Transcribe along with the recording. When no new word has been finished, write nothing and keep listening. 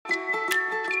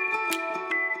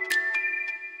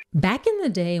Back in the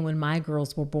day when my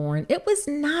girls were born, it was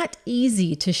not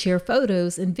easy to share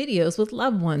photos and videos with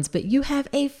loved ones, but you have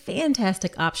a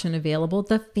fantastic option available,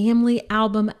 the Family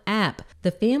Album app.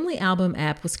 The Family Album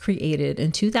app was created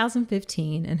in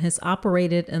 2015 and has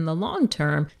operated in the long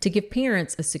term to give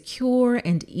parents a secure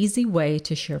and easy way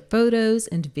to share photos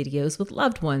and videos with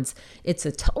loved ones. It's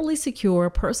a totally secure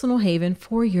personal haven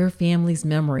for your family's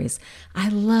memories. I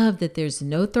love that there's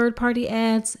no third-party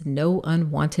ads, no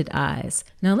unwanted eyes.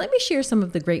 Now, let me share some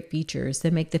of the great features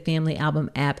that make the Family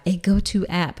Album app a go-to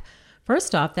app.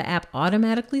 First off, the app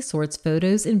automatically sorts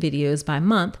photos and videos by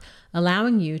month,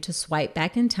 allowing you to swipe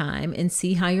back in time and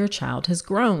see how your child has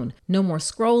grown. No more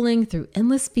scrolling through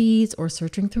endless feeds or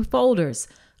searching through folders.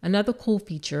 Another cool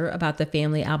feature about the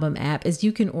Family Album app is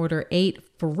you can order 8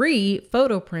 free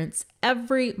photo prints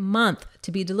every month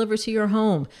to be delivered to your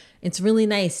home. It's really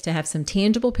nice to have some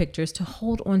tangible pictures to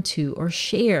hold on to or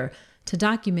share to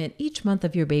document each month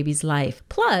of your baby's life.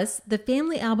 Plus, the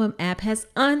Family Album app has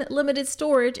unlimited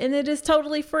storage and it is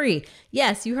totally free.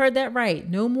 Yes, you heard that right.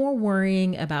 No more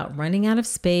worrying about running out of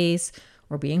space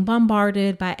or being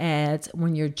bombarded by ads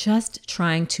when you're just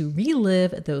trying to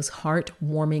relive those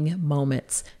heartwarming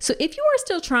moments. So if you are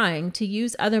still trying to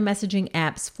use other messaging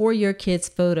apps for your kids'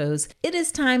 photos, it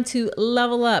is time to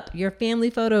level up your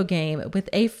family photo game with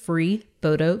a free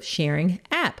photo sharing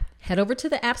app. Head over to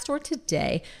the App Store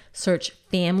today, search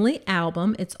Family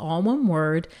Album, it's all one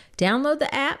word, download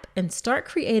the app, and start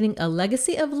creating a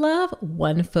legacy of love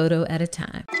one photo at a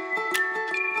time.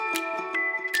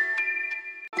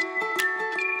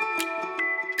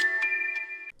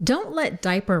 Don't let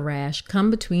diaper rash come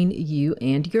between you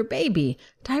and your baby.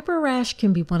 Diaper rash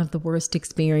can be one of the worst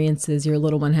experiences your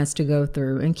little one has to go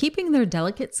through, and keeping their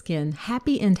delicate skin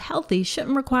happy and healthy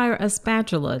shouldn't require a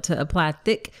spatula to apply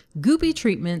thick, goopy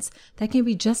treatments that can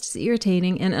be just as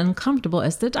irritating and uncomfortable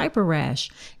as the diaper rash.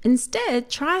 Instead,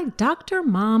 try Dr.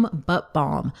 Mom Butt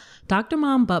Balm. Dr.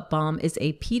 Mom Butt Balm is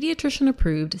a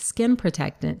pediatrician-approved skin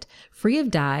protectant, free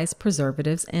of dyes,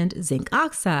 preservatives, and zinc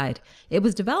oxide. It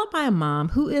was developed by a mom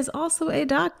who is also a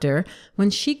doctor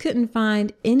when she couldn't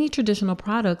find any traditional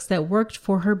products that worked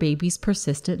for her baby's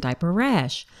persistent diaper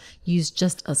rash. Use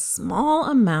just a small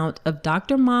amount of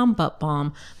Dr. Mom Butt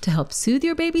Balm to help soothe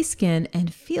your baby's skin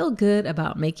and feel good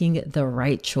about making the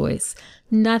right choice.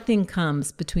 Nothing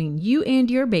comes between you and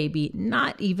your baby,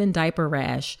 not even diaper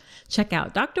rash. Check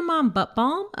out Dr. Mom Butt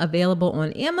Balm, available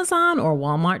on Amazon or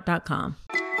Walmart.com.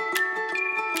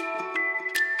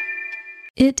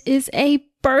 It is a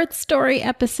birth story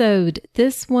episode.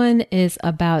 This one is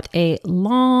about a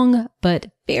long but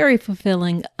very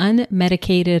fulfilling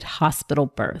unmedicated hospital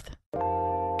birth.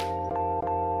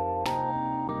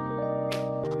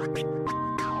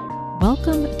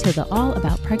 Welcome to the All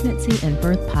About Pregnancy and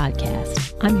Birth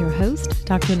podcast. I'm your host,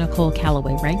 Dr. Nicole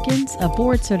Calloway Rankins, a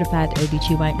board-certified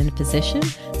OBGYN physician,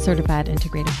 certified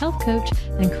integrative health coach,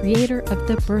 and creator of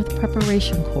the Birth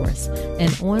Preparation Course, an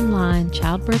online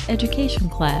childbirth education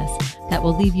class that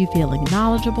will leave you feeling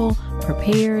knowledgeable,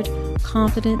 prepared,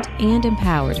 confident, and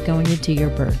empowered going into your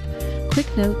birth. Quick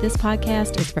note, this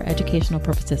podcast is for educational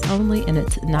purposes only, and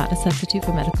it's not a substitute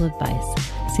for medical advice.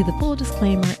 See the full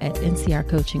disclaimer at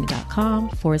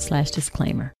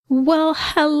ncrcoaching.com/disclaimer. Well,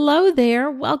 hello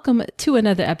there. Welcome to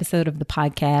another episode of the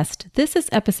podcast. This is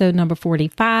episode number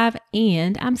 45,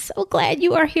 and I'm so glad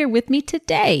you are here with me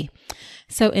today.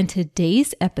 So in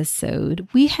today's episode,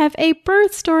 we have a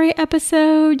birth story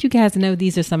episode. You guys know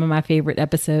these are some of my favorite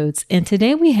episodes. And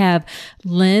today we have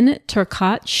Lynn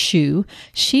Turcotte-Shu.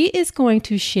 She is going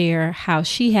to share how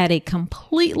she had a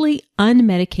completely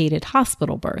unmedicated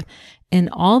hospital birth. And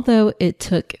although it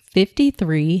took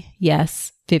 53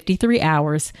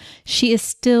 hours, she is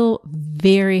still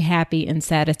very happy and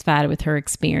satisfied with her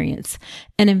experience.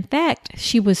 And in fact,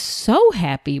 she was so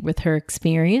happy with her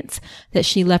experience that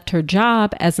she left her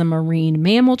job as a marine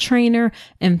mammal trainer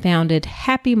and founded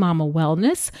Happy Mama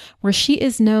Wellness, where she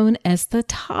is known as the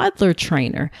toddler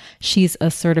trainer. She's a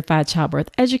certified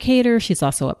childbirth educator. She's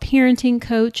also a parenting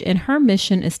coach, and her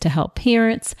mission is to help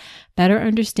parents better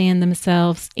understand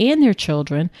themselves and their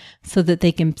children so that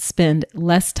they can spend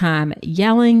less time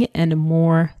yelling and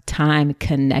more time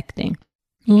connecting.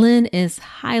 Lynn is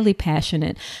highly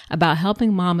passionate about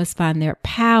helping mamas find their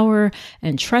power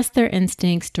and trust their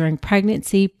instincts during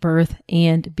pregnancy, birth,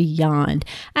 and beyond.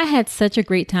 I had such a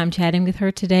great time chatting with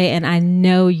her today, and I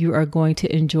know you are going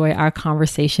to enjoy our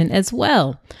conversation as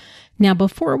well. Now,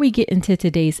 before we get into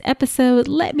today's episode,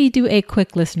 let me do a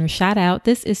quick listener shout out.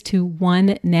 This is to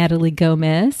one Natalie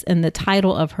Gomez, and the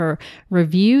title of her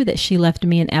review that she left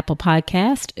me in Apple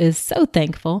Podcast is So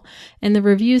Thankful. And the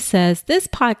review says, "This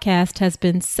podcast has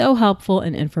been so helpful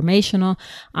and informational.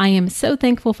 I am so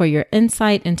thankful for your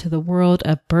insight into the world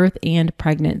of birth and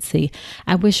pregnancy.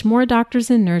 I wish more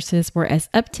doctors and nurses were as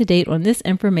up to date on this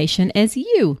information as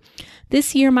you.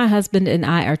 This year, my husband and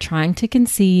I are trying to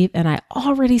conceive, and I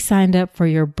already signed up for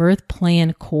your birth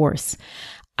plan course.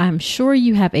 I'm sure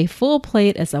you have a full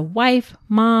plate as a wife,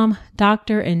 mom,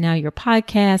 doctor, and now your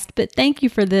podcast, but thank you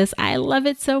for this. I love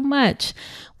it so much."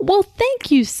 Well,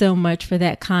 thank you so much for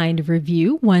that kind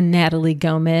review, one Natalie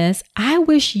Gomez. I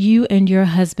wish you and your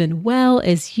husband well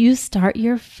as you start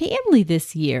your family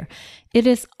this year. It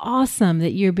is awesome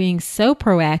that you're being so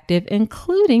proactive,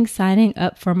 including signing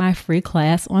up for my free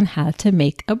class on how to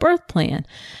make a birth plan.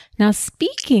 Now,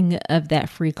 speaking of that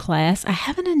free class, I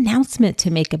have an announcement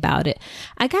to make about it.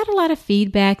 I got a lot of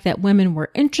feedback that women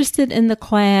were interested in the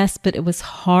class, but it was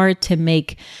hard to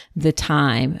make the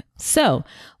time. So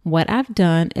what I've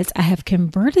done is I have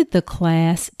converted the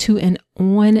class to an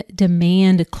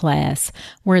on-demand class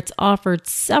where it's offered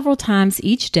several times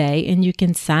each day, and you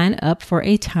can sign up for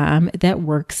a time that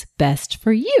works best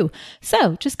for you.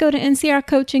 So just go to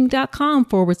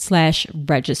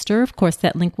ncrcoaching.com/register. Of course,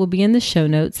 that link will be in the show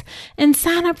notes, and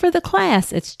sign up for the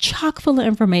class. It's chock full of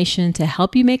information to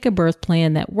help you make a birth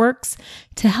plan that works,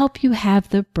 to help you have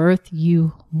the birth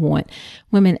you want.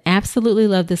 Women absolutely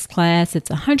love this class.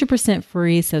 It's 100%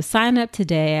 free. So sign up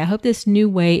today. I hope this new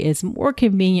way is more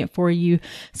convenient for you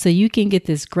so you can get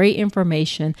this great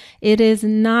information. It is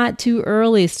not too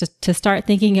early to start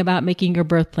thinking about making your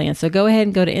birth plan. So go ahead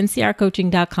and go to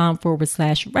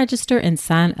ncrcoaching.com/register and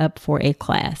sign up for a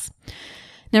class.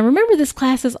 Now, remember, this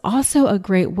class is also a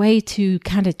great way to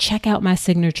kind of check out my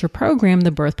signature program,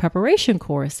 the Birth Preparation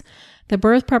Course. The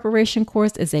Birth Preparation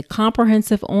Course is a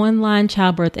comprehensive online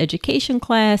childbirth education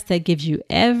class that gives you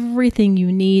everything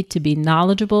you need to be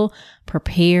knowledgeable,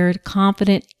 prepared,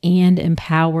 confident, and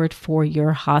empowered for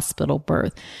your hospital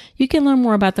birth. You can learn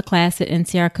more about the class at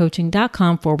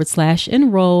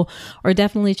ncrcoaching.com/enroll, or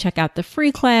definitely check out the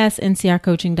free class,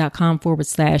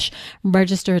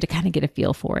 ncrcoaching.com/register, to kind of get a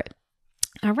feel for it.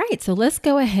 All right, so let's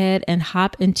go ahead and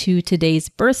hop into today's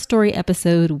birth story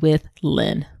episode with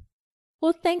Lynn.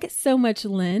 Well, thanks so much,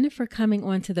 Lynn, for coming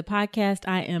on to the podcast.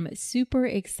 I am super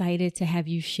excited to have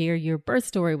you share your birth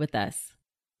story with us.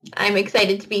 I'm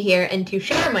excited to be here and to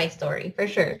share my story, for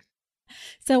sure.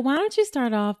 So why don't you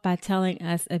start off by telling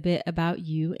us a bit about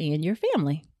you and your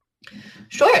family?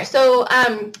 Sure. So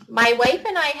my wife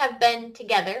and I have been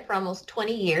together for almost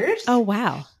 20 years. Oh,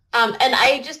 wow. And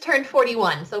I just turned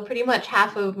 41, so pretty much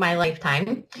half of my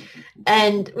lifetime.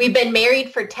 And we've been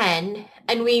married for 10,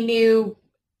 and we knew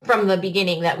from the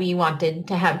beginning that we wanted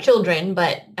to have children,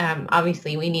 but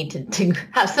obviously we need to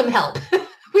have some help.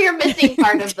 We are missing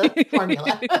part of the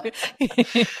formula.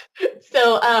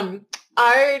 So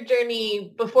our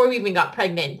journey, before we even got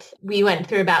pregnant, we went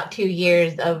through about 2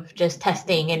 years of just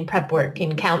testing and prep work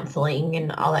and counseling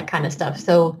and all that kind of stuff.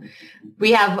 So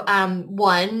we have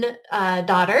one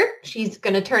daughter. She's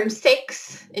going to turn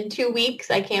 6 in 2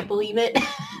 weeks. I can't believe it.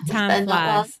 Time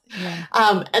flies. Yeah.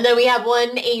 And then we have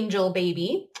one angel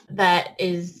baby that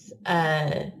is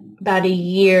about a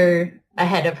year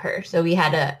ahead of her. So we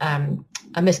had a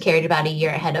miscarriage about a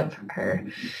year ahead of her.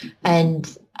 And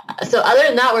so other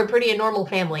than that, we're pretty a normal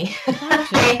family.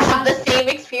 I have the same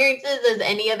experiences as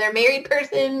any other married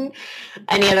person,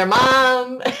 any other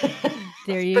mom.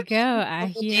 There you go. I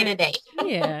hear.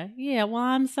 Day-to-day. Yeah. Well,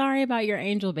 I'm sorry about your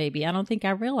angel baby. I don't think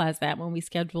I realized that when we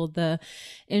scheduled the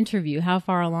interview. How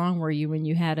far along were you when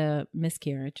you had a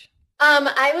miscarriage?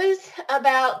 I was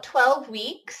about 12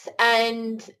 weeks,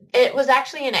 and it was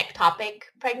actually an ectopic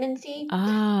pregnancy.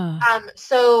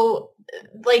 So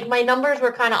like my numbers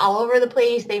were kind of all over the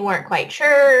place. They weren't quite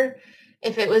sure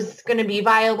if it was going to be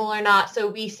viable or not. So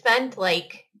we spent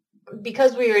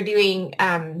because we were doing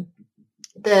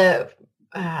the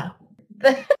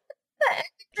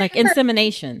like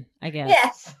insemination, I guess.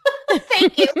 Yes.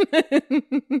 Thank you.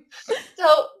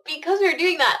 So because we were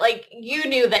doing that, you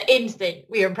knew the instant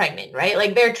we were pregnant, right?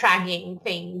 Like they're tracking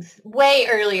things way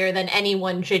earlier than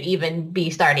anyone should even be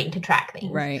starting to track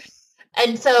things. Right.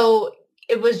 And so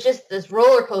it was just this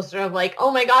roller coaster of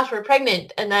oh my gosh, we're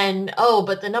pregnant. And then, oh,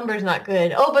 but the number's not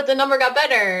good. Oh, but the number got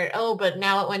better. Oh, but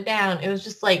now it went down. It was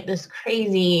just this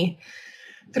crazy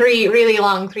really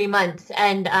long 3 months.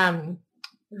 And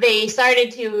they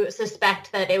started to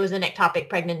suspect that it was an ectopic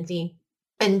pregnancy.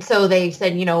 And so they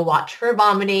said, watch for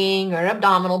vomiting or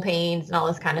abdominal pains and all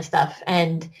this kind of stuff.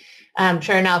 And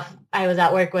sure enough, I was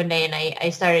at work one day and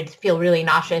I started to feel really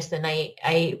nauseous and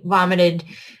I vomited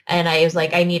and I was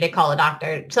like, I need to call a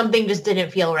doctor. Something just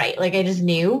didn't feel right. Like I just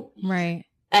knew. Right.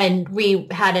 And we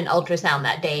had an ultrasound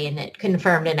that day and it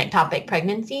confirmed an ectopic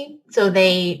pregnancy. So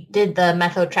they did the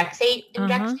methotrexate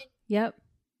injection. Yep.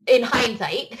 In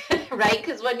hindsight, right?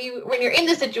 Because when you're in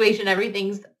the situation,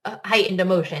 everything's heightened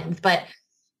emotions. But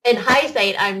in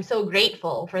hindsight, I'm so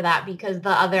grateful for that because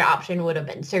the other option would have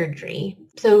been surgery.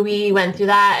 So we went through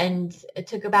that and it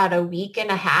took about a week and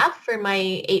a half for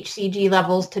my HCG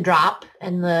levels to drop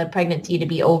and the pregnancy to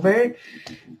be over.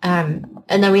 And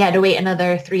then we had to wait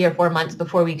another 3 or 4 months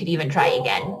before we could even try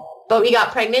again. But we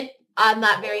got pregnant on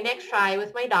that very next try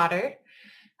with my daughter.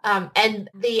 And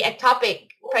the ectopic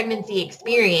pregnancy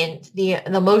experience,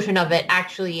 the motion of it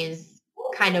actually is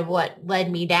kind of what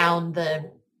led me down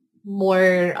the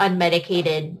more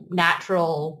unmedicated,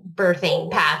 natural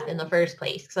birthing path in the first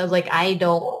place. Because I was like, I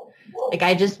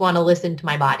just want to listen to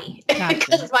my body.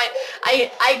 Because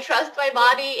I trust my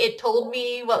body. It told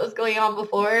me what was going on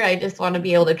before. I just want to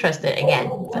be able to trust it again.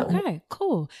 So. Okay,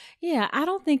 cool. Yeah, I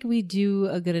don't think we do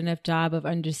a good enough job of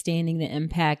understanding the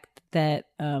impact that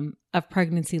of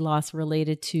pregnancy loss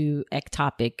related to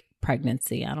ectopic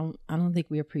pregnancy. I don't think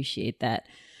we appreciate that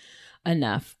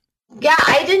enough. Yeah,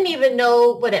 I didn't even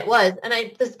know what it was. And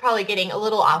this is probably getting a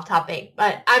little off topic,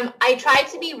 but I try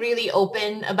to be really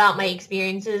open about my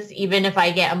experiences, even if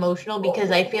I get emotional,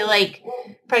 because I feel like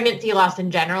pregnancy loss in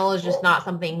general is just not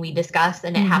something we discuss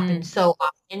and it happens so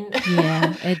often.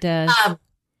 Yeah, it does.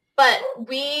 But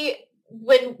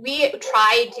when we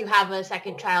tried to have a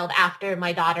second child after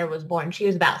my daughter was born, she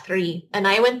was about 3, and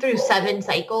I went through 7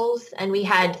 cycles and we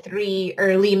had 3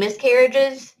 early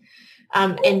miscarriages.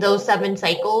 In those 7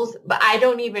 cycles, but I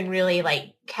don't even really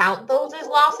count those as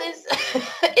losses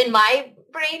in my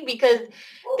brain because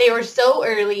they were so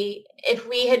early. If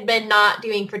we had been not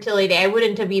doing fertility, I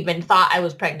wouldn't have even thought I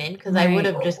was pregnant because I would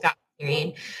have just got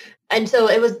married. And so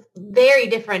it was very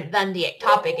different than the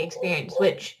ectopic experience,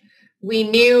 which we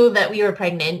knew that we were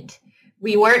pregnant.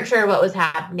 We weren't sure what was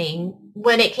happening.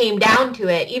 When it came down to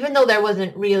it, even though there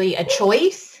wasn't really a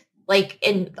choice,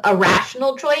 in a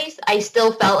rational choice, I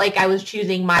still felt like I was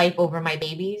choosing my life over my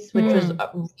baby's, which was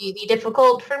really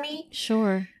difficult for me.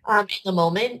 Sure. In the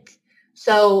moment.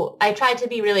 So I tried to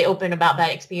be really open about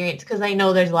that experience because I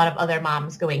know there's a lot of other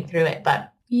moms going through it,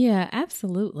 but. Yeah,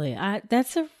 absolutely.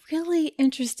 That's a really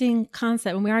interesting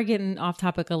concept. And we are getting off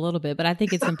topic a little bit, but I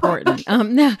think it's important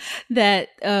that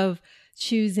of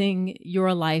choosing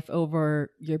your life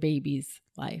over your baby's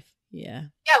life. Yeah.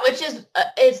 Yeah, which is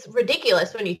it's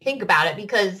ridiculous when you think about it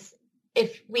because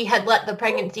if we had let the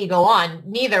pregnancy go on,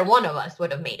 neither one of us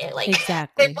would have made it.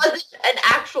 Exactly. It wasn't an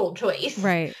actual choice.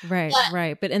 Right.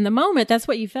 But in the moment, that's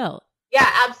what you felt. Yeah,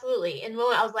 absolutely. In the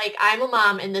moment, I was like, I'm a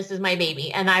mom and this is my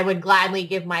baby, and I would gladly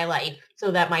give my life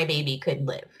so that my baby could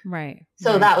live. Right.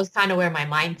 So that was kind of where my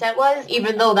mindset was,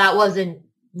 even though that wasn't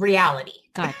reality.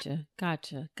 Gotcha.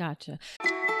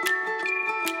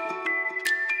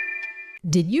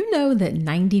 Did you know that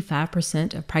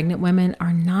 95% of pregnant women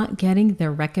are not getting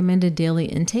their recommended daily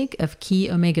intake of key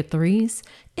omega-3s?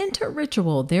 Enter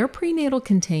Ritual. Their prenatal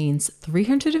contains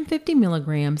 350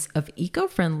 milligrams of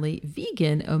eco-friendly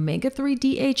vegan omega-3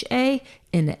 DHA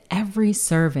in every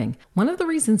serving. One of the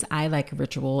reasons I like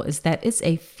Ritual is that it's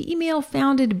a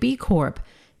female-founded B Corp,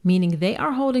 meaning they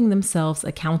are holding themselves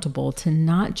accountable to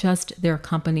not just their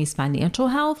company's financial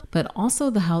health, but also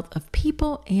the health of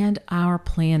people and our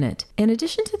planet. In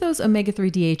addition to those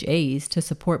omega-3 DHAs to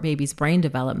support baby's brain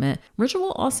development,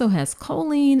 Ritual also has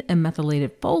choline and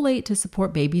methylated folate to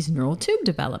support baby's neural tube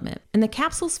development. And the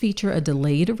capsules feature a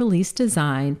delayed release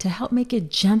design to help make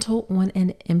it gentle on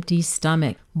an empty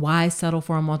stomach. Why settle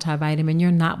for a multivitamin you're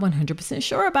not 100%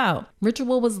 sure about?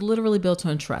 Ritual was literally built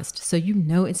on trust, so you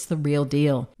know it's the real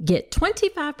deal. Get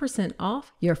 25%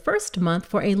 off your first month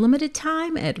for a limited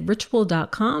time at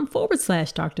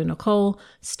ritual.com/Dr. Nicole.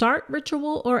 Start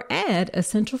Ritual or add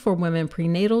Essential for Women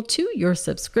Prenatal to your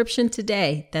subscription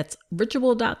today. That's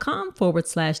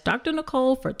ritual.com/Dr.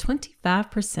 Nicole for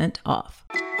 25% off.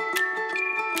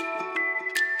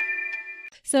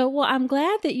 So, well, I'm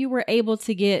glad that you were able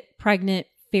to get pregnant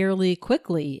fairly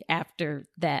quickly after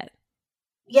that.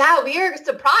 Yeah, we were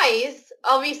surprised,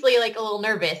 obviously a little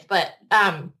nervous, but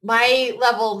my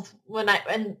levels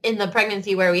in the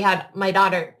pregnancy where we had my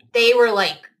daughter, they were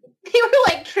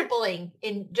tripling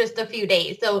in just a few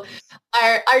days. So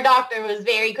our doctor was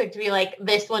very quick to be like,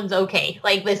 this one's okay.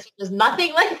 This was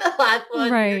nothing like the last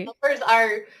one. Right. Your numbers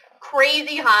are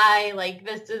crazy high. Like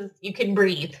you can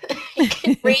breathe. You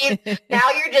can breathe. Now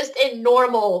you're just in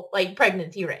normal like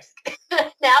pregnancy risk.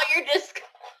 Now you're just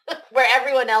where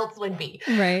everyone else would be.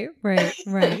 Right.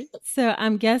 So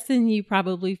I'm guessing you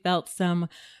probably felt some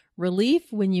relief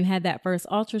when you had that first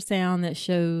ultrasound that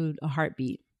showed a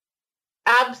heartbeat.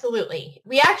 Absolutely.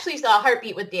 We actually saw a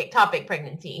heartbeat with the ectopic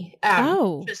pregnancy.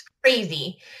 Just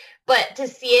crazy. But to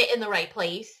see it in the right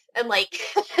place and like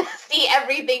see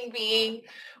everything being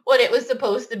what it was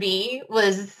supposed to be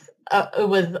was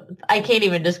I can't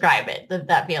even describe it,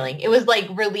 that feeling. It was like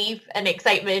relief and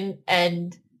excitement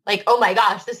and like, oh my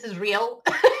gosh, this is real.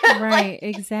 Right,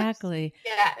 exactly.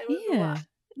 Yeah, it was a lot.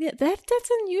 Yeah, that's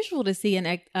unusual to see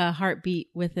a heartbeat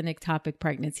with an ectopic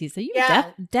pregnancy. So you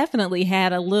definitely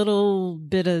had a little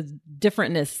bit of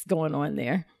differentness going on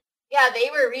there. Yeah, they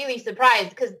were really surprised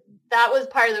because that was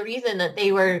part of the reason that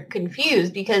they were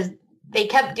confused, because they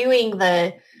kept doing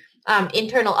the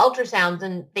internal ultrasounds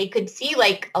and they could see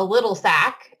like a little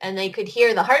sac and they could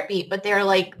hear the heartbeat, but they're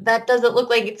like, that doesn't look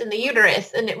like it's in the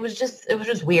uterus. And it was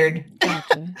just weird.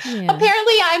 Gotcha. Yeah.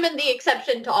 Apparently I'm in the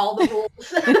exception to all the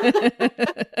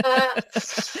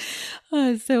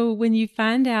rules. So when you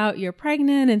find out you're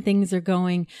pregnant and things are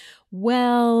going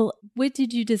well, what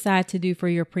did you decide to do for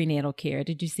your prenatal care?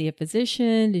 Did you see a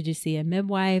physician? Did you see a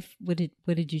midwife? What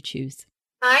did you choose?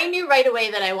 I knew right away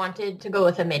that I wanted to go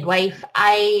with a midwife.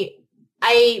 I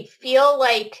feel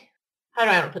like, how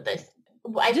do I want to put this?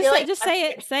 Just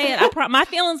say it. My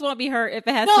feelings won't be hurt if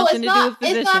it has something to do with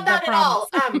physicians. It's not that at all.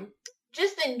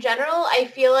 Just in general, I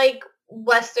feel like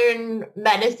Western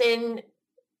medicine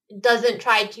doesn't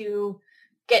try to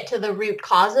get to the root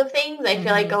cause of things. I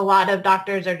feel like a lot of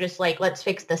doctors are just like, let's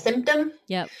fix the symptom.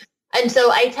 Yep. And so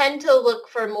I tend to look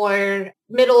for more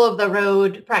middle of the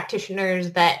road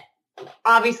practitioners that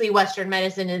obviously Western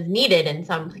medicine is needed in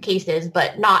some cases,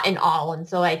 but not in all. And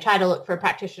so I try to look for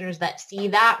practitioners that see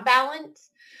that balance.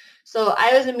 So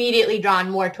I was immediately drawn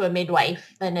more to a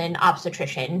midwife than an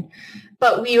obstetrician.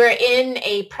 But we were in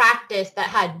a practice that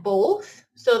had both,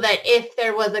 so that if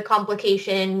there was a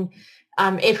complication,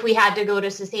 if we had to go to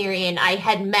cesarean, I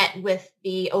had met with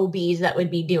the OBs that would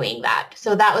be doing that.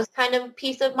 So that was kind of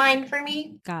peace of mind for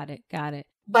me. Got it.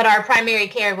 But our primary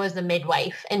care was a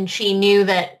midwife, and she knew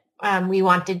that we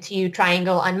wanted to try and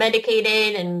go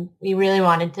unmedicated, and we really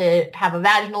wanted to have a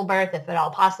vaginal birth if at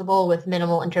all possible with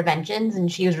minimal interventions.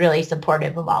 And she was really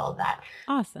supportive of all of that.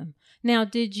 Awesome. Now,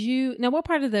 what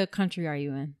part of the country are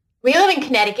you in? We live in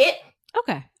Connecticut.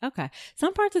 Okay.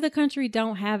 Some parts of the country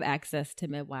don't have access to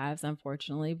midwives,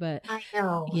 unfortunately, but I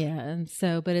know. Yeah. And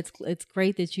so, but it's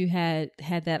great that you had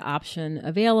that option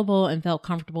available and felt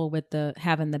comfortable with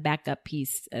having the backup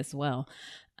piece as well.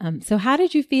 So how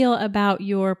did you feel about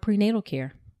your prenatal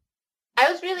care?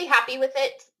 I was really happy with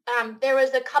it. There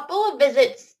was a couple of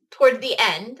visits towards the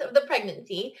end of the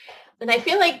pregnancy, and I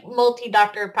feel like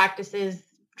multi-doctor practices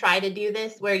try to do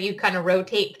this where you kind of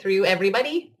rotate through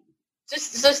everybody,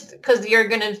 just because you're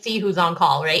going to see who's on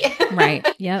call, right? Right.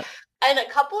 Yep. And a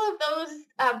couple of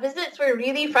those visits were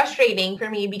really frustrating for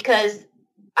me because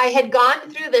I had gone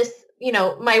through this.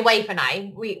 My wife and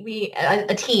I, we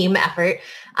a team effort.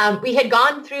 We had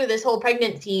gone through this whole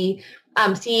pregnancy,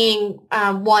 seeing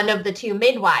one of the two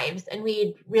midwives, and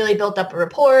we really built up a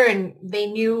rapport, and they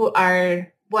knew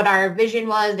what our vision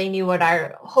was. They knew what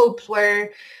our hopes were.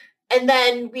 And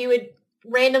then we would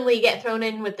randomly get thrown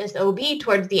in with this OB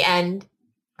towards the end,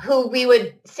 who we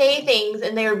would say things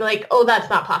and they would be like, oh, that's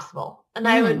not possible. And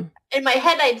I would, in my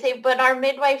head, I'd say, but our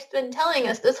midwife's been telling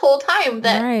us this whole time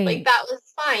that like that was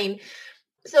fine.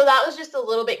 So that was just a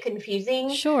little bit confusing.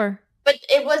 Sure. But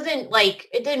it wasn't like,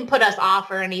 it didn't put us off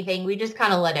or anything. We just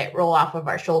kind of let it roll off of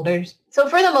our shoulders. So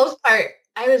for the most part,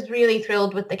 I was really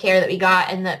thrilled with the care that we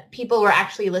got and that people were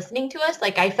actually listening to us.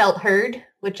 Like I felt heard,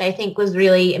 which I think was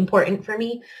really important for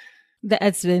me.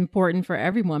 That's important for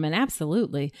every woman.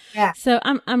 Absolutely. Yeah. So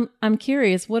I'm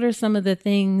curious, what are some of the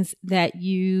things that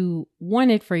you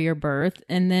wanted for your birth?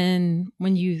 And then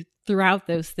when you threw out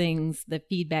those things, the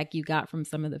feedback you got from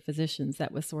some of the physicians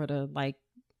that was sort of like,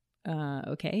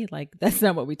 okay, like that's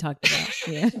not what we talked about.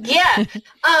 Yeah. Yeah.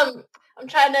 I'm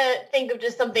trying to think of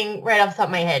just something right off the top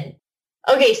of my head.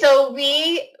 Okay. So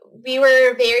we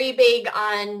were very big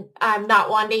on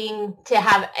not wanting to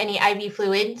have any IV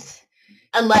fluids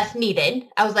unless needed.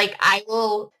 I was like, I'm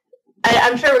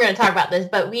sure we're going to talk about this,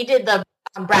 but we did the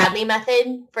Bradley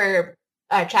method for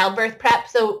childbirth prep.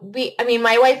 So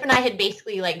my wife and I had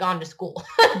basically like gone to school,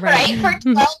 right? For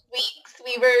 12 weeks,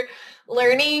 we were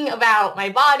learning about my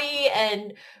body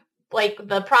and like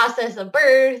the process of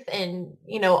birth and,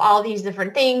 all these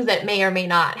different things that may or may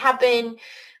not happen.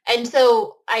 And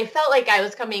so I felt like I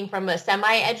was coming from a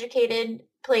semi-educated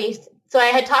place. So I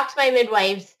had talked to my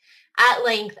midwives at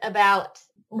length about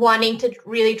wanting to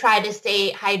really try to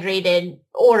stay hydrated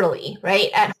orally, right?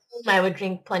 At home, I would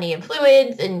drink plenty of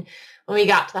fluids. And when we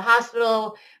got to the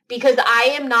hospital, because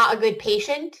I am not a good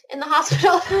patient in the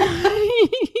hospital,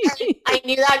 I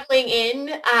knew that going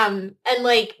in. And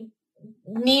like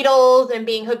needles and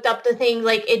being hooked up to things,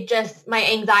 like it just, my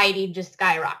anxiety just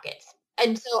skyrockets.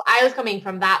 And so I was coming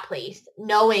from that place,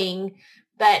 knowing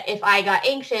that if I got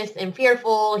anxious and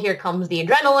fearful, here comes the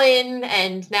adrenaline,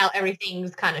 and now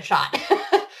everything's kind of shot.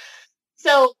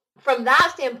 So from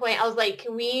that standpoint, I was like,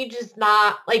 can we just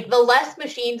not, like, the less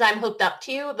machines I'm hooked up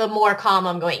to, the more calm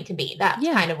I'm going to be. That's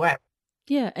kind of where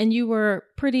Yeah, and you were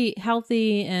pretty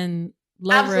healthy and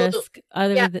low absolutely. risk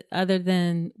other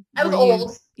than I was were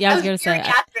old. you Yeah, I was going to say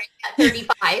geriatric at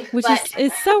 35, which but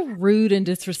is so rude and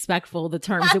disrespectful, the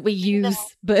terms that we use,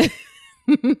 but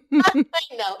I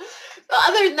know. But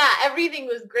other than that, everything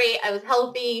was great. I was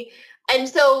healthy. And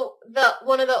so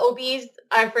one of the OBs,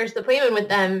 our first appointment with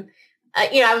them,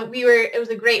 it was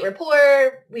a great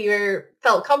rapport.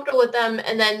 Felt comfortable with them.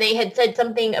 And then they had said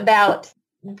something about,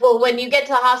 well, when you get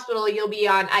to the hospital, you'll be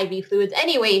on IV fluids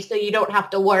anyway, so you don't have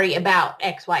to worry about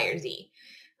X, Y, or Z.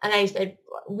 And I said,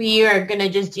 we are going to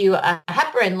just do a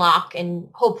heparin lock and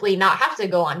hopefully not have to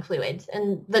go on fluids.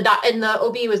 And the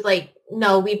OB was like,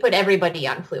 no, we put everybody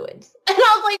on fluids. And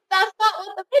I was like, that's not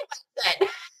what the midwife said.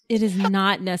 It is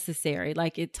not necessary.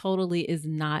 Like, it totally is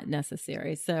not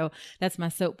necessary. So that's my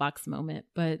soapbox moment.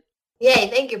 But yay,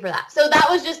 thank you for that. So that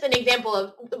was just an example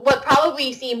of what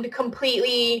probably seemed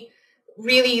completely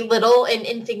really little and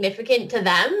insignificant to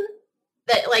them.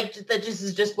 That just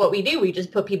is just what we do. We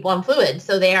just put people on fluids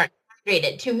so they aren't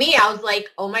hydrated. To me, I was like,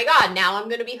 oh my God, now I'm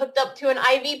going to be hooked up to an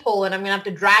IV pole and I'm going to have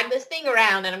to drag this thing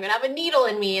around and I'm going to have a needle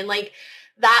in me. And like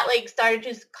that started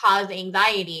to cause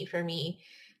anxiety for me.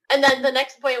 And then the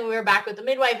next point, we were back with the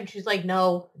midwife and she's like,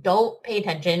 no, don't pay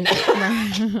attention.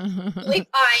 Really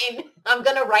fine. I'm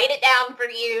going to write it down for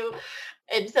you.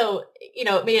 And so,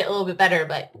 it made it a little bit better.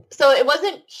 But so it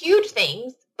wasn't huge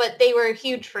things, but they were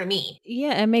huge for me.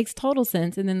 Yeah, it makes total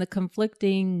sense. And then the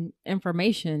conflicting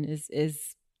information is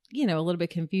a little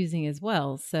bit confusing as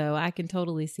well. So I can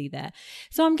totally see that.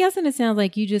 So I'm guessing it sounds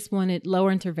like you just wanted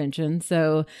lower intervention.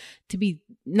 So to be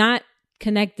not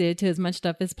connected to as much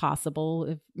stuff as possible,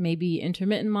 if maybe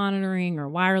intermittent monitoring or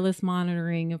wireless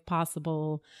monitoring if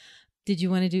possible. Did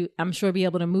you want to I'm sure, be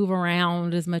able to move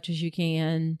around as much as you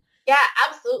can? Yeah,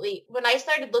 absolutely. When I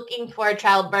started looking for a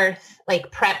childbirth,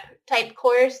 prep type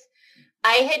course,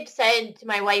 I had said to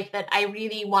my wife that I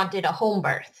really wanted a home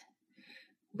birth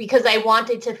because I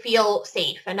wanted to feel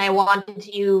safe and I wanted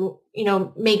to,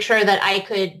 make sure that I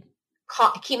could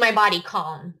keep my body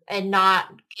calm and not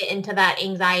get into that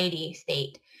anxiety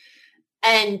state.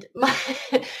 And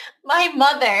my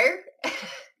mother,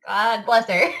 God bless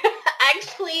her,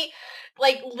 actually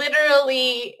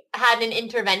literally had an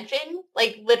intervention,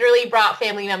 literally brought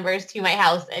family members to my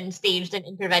house and staged an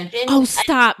intervention. Oh,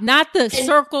 stop. Not the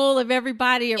circle of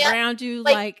everybody around you.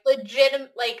 A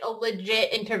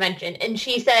legit intervention. And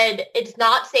she said, it's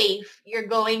not safe. You're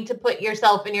going to put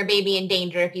yourself and your baby in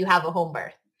danger if you have a home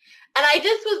birth. And I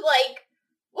just was like,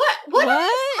 what are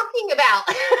you talking about?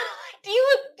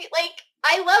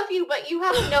 I love you, but you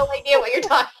have no idea what you're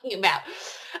talking about.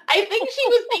 I think she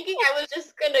was thinking I was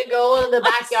just going to go in the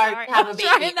backyard and have a baby.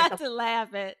 I'm trying not to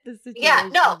laugh at the situation. Yeah,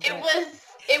 no,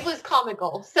 it was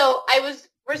comical. So I was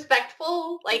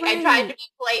respectful. Right. I tried to be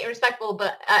polite and respectful,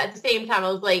 but at the same time,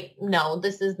 I was like, no,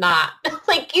 this is not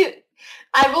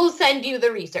I will send you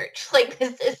the research.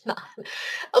 This is not,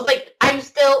 I was like, I'm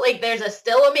still there's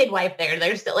still a midwife there.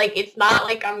 There's still it's not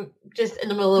like I'm just in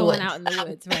the middle of the woods. Out in the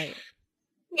woods, right.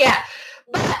 Yeah.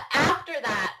 But after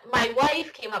that, my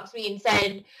wife came up to me and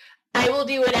said, I will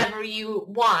do whatever you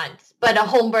want, but a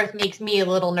home birth makes me a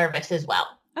little nervous as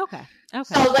well. Okay.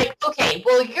 So I was like, okay,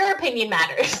 well, your opinion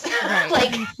matters.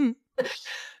 Right.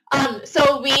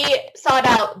 So we sought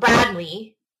out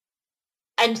Bradley.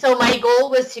 And so my goal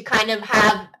was to kind of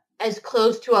have as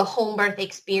close to a home birth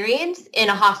experience in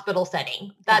a hospital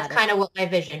setting. That's kind of what my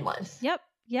vision was. Yep.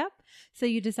 So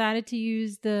you decided to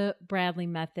use the Bradley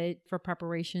method for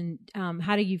preparation.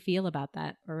 How do you feel about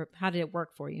that? Or how did it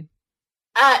work for you?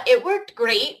 It worked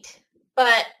great,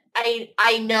 but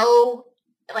I know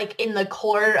in the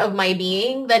core of my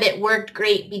being that it worked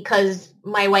great because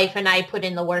my wife and I put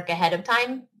in the work ahead of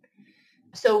time.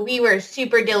 So we were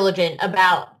super diligent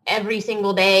about every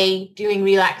single day doing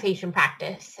relaxation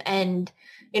practice. And,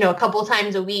 a couple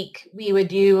times a week, we would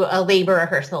do a labor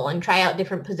rehearsal and try out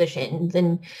different positions.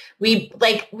 And we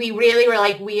really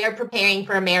were we are preparing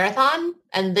for a marathon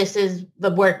and this is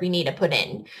the work we need to put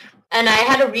in. And I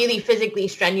had a really physically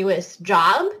strenuous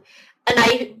job. And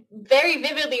I very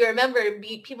vividly remember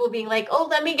people being like, oh,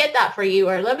 let me get that for you,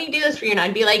 or let me do this for you. And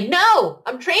I'd be like, no,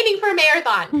 I'm training for a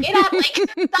marathon. Get out, like,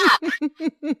 stop.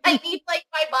 I need like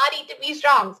my body to be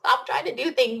strong. Stop trying to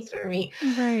do things for me.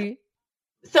 Right.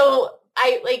 So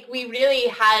we really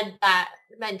had that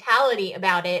mentality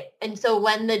about it. And so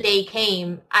when the day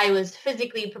came, I was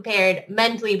physically prepared,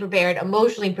 mentally prepared,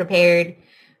 emotionally prepared,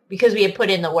 because we had put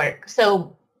in the work.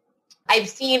 So I've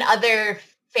seen other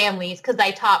families, because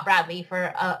I taught Bradley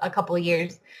for a couple of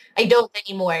years. I don't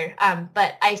anymore,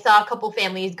 but I saw a couple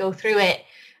families go through it,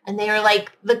 and they were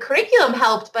like, the curriculum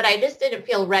helped, but I just didn't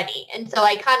feel ready. And so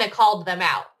I kind of called them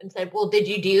out and said, well, did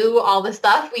you do all the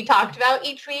stuff we talked about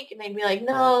each week? And they'd be like,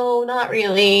 no, not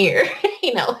really. Or,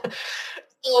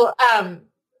 So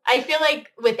I feel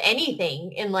like with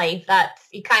anything in life, that's,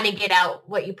 you kind of get out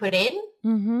what you put in.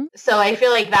 Mm-hmm. So I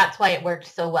feel like that's why it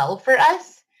worked so well for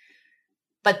us.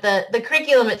 But the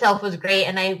curriculum itself was great,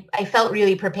 and I felt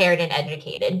really prepared and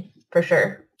educated, for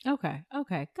sure. Okay.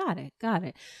 Got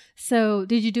it. So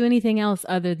did you do anything else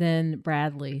other than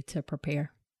Bradley to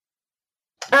prepare?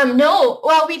 No.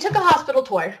 Well, we took a hospital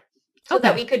tour so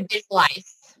that we could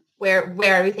visualize where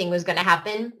everything was going to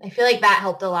happen. I feel like that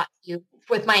helped a lot too,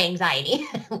 with my anxiety,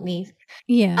 at least.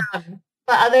 Yeah. But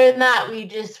other than that, we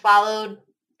just followed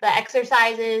the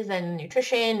exercises and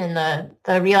nutrition and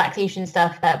the relaxation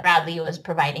stuff that Bradley was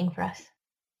providing for us.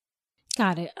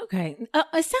 Got it. Okay. It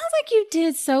sounds like you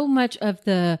did so much of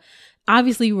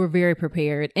obviously you were very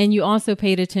prepared, and you also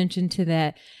paid attention to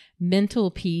that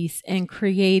mental piece and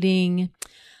creating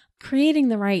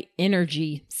the right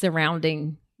energy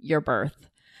surrounding your birth,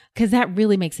 because that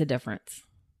really makes a difference.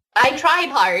 I tried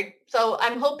hard, so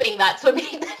I'm hoping that's what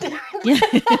made the difference. Yeah.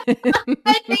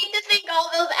 I need to think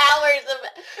all those hours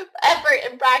of effort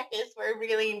and practice were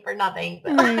really for nothing.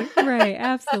 So. Right.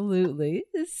 Absolutely.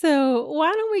 So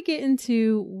why don't we get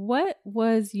into what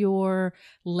was your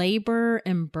labor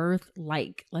and birth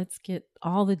like? Let's get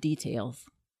all the details.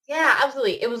 Yeah,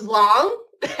 absolutely. It was long.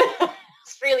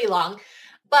 It's really long.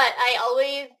 But I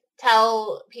always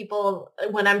tell people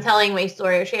when I'm telling my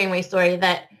story or sharing my story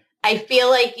that I feel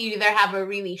like you either have a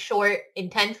really short,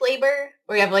 intense labor,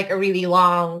 or you have like a really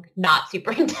long, not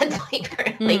super intense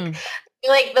labor. Like, I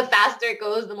feel like the faster it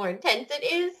goes, the more intense it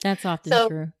is. That's often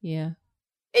true. Yeah.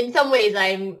 In some ways,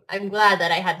 I'm glad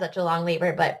that I had such a long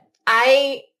labor, but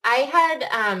I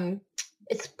had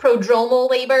it's prodromal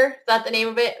labor. Is that the name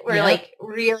of it? Where like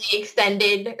really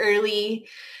extended early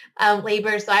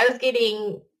labor. So I was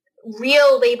getting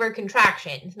real labor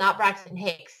contractions, not Braxton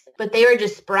Hicks. But they were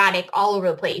just sporadic all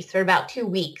over the place for about 2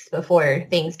 weeks before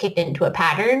things kicked into a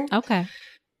pattern. Okay.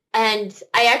 And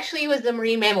I actually was a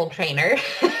marine mammal trainer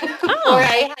before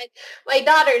I had my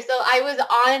daughter. So I was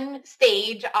on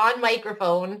stage, on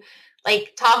microphone,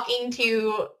 like talking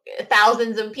to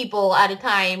thousands of people at a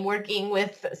time, working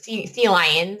with sea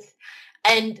lions.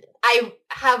 And I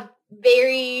have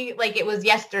very, like it was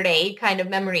yesterday kind of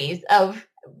memories of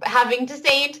having to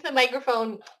say into the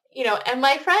microphone, and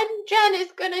my friend Jen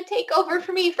is going to take over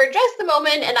for me for just a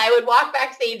moment. And I would walk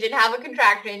backstage and have a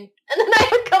contraction. And then I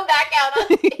would come back out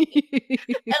on stage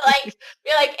and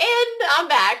be like, and I'm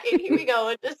back. And here we go.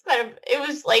 And just it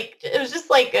was just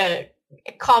like a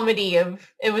comedy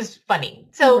it was funny.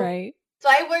 So I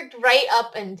worked right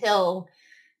up until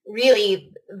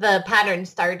really the pattern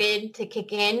started to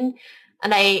kick in.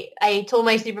 And I told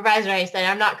my supervisor, I said,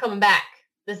 I'm not coming back.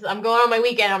 I'm going on my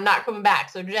weekend. I'm not coming back.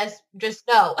 So just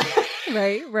know.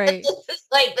 Right.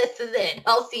 This is it.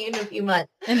 I'll see you in a few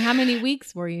months. And how many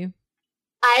weeks were you?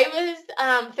 I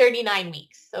was 39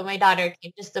 weeks. So my daughter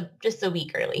came just a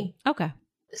week early. Okay.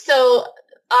 So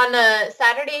on a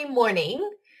Saturday morning,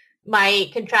 my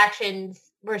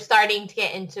contractions were starting to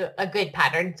get into a good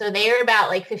pattern. So they were about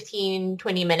like 15,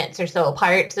 20 minutes or so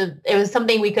apart. So it was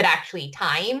something we could actually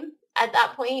time at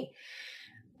that point.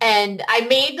 And I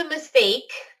made the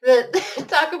mistake,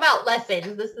 talk about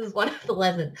lessons. This is one of the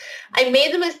lessons. I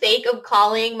made the mistake of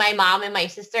calling my mom and my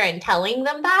sister and telling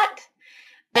them that.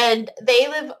 And they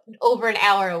live over an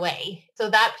hour away. So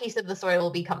that piece of the story will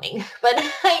be coming. But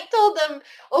I told them,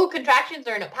 contractions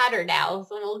are in a pattern now.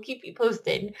 So we'll keep you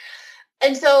posted.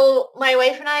 And so my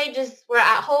wife and I just were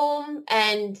at home,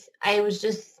 and I was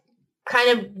just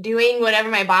kind of doing whatever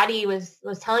my body was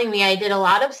telling me. I did a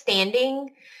lot of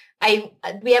standing.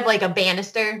 We have like a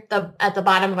banister at the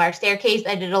bottom of our staircase.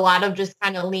 I did a lot of just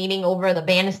kind of leaning over the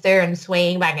banister and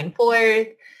swaying back and forth.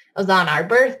 I was on our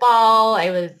birth ball.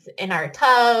 I was in our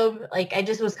tub. Like I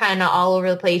just was kind of all over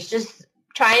the place, just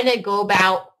trying to go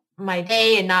about my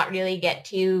day and not really get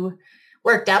too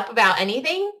worked up about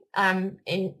anything.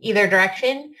 in either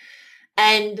direction.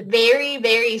 And very,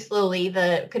 very slowly,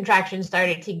 the contractions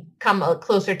started to come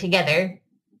closer together.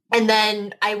 And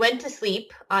then I went to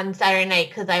sleep on Saturday night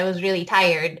because I was really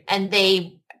tired. And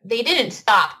they didn't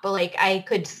stop, but like I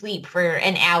could sleep for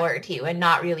an hour or two and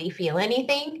not really feel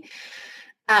anything.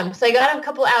 So I got a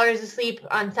couple hours of sleep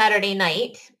on Saturday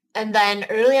night. And then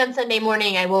early on Sunday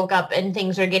morning, I woke up and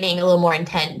things were getting a little more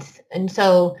intense. And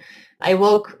so I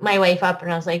woke my wife up and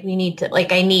I was like, we need to,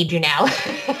 like, I need you now.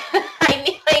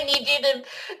 I need you to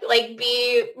like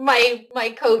be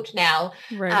my coach now.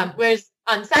 Right. Whereas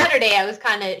on Saturday, I was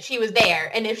she was there.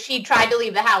 And if she tried to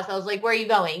leave the house, I was like, where are you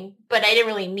going? But I didn't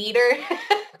really need her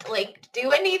to like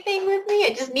do anything with me.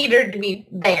 I just need her to be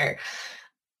there.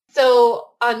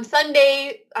 So on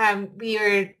Sunday, we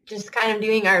were just kind of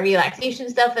doing our relaxation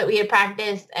stuff that we had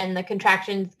practiced, and the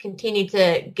contractions continued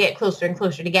to get closer and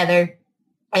closer together.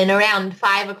 And around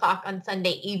 5 o'clock on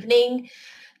Sunday evening,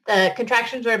 the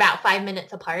contractions were about 5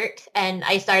 minutes apart, and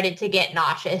I started to get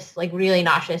nauseous, like really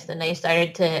nauseous, and I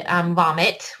started to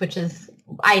vomit, which is,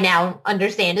 I now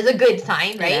understand, is a good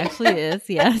sign, right? It actually is,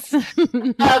 yes.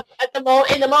 In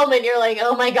the moment, you're like,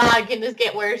 oh my God, can this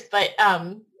get worse? But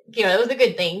it was a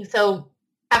good thing. So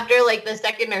after like the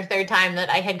second or third time that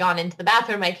I had gone into the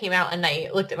bathroom, I came out and I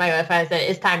looked at my wife. I said,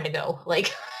 it's time to go.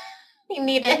 Like,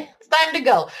 it's time to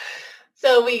go.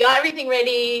 So we got everything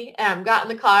ready, got in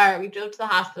the car, we drove to the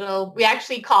hospital. We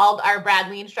actually called our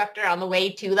Bradley instructor on the way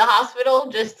to the hospital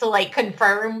just to like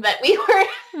confirm that we were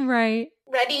right,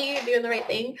 ready, doing the right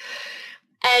thing.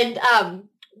 And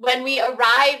when we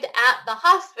arrived at the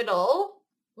hospital,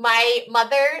 my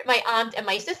mother, my aunt, and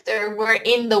my sister were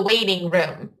in the waiting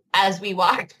room as we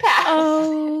walked past.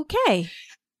 Okay.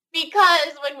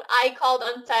 Because when I called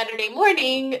on Saturday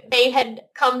morning, they had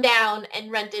come down and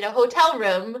rented a hotel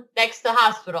room next to the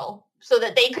hospital so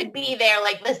that they could be there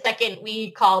like the second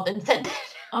we called and said that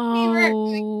we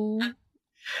were.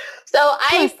 So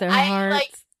I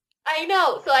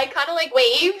know. So I kind of like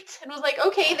waved and was like,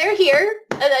 okay, they're here.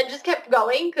 And then just kept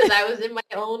going because I was in my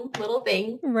own little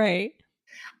thing. Right.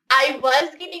 I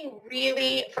was getting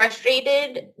really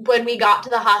frustrated when we got to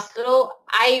the hospital.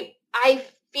 I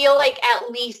feel like at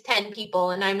least 10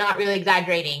 people, and I'm not really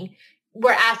exaggerating,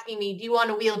 were asking me, do you want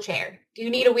a wheelchair? Do you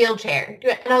need a wheelchair?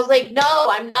 And I was like, no,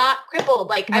 I'm not crippled.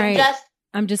 Like, right.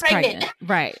 I'm just pregnant.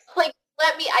 Right. Like,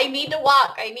 I need to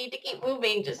walk. I need to keep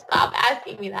moving. Just stop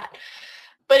asking me that.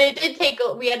 But it did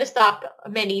we had to stop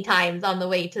many times on the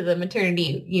way to the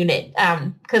maternity unit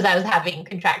because I was having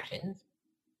contractions.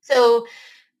 So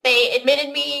they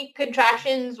admitted me.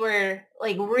 Contractions were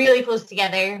like really close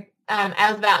together.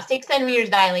 I was about 6 centimeters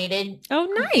dilated. Oh,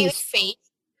 nice.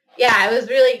 Yeah, I was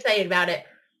really excited about it.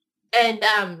 And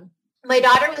my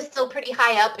daughter was still pretty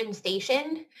high up in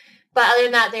station. But other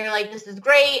than that, they were like, this is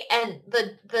great. And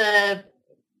the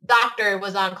doctor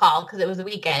was on call because it was a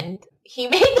weekend. He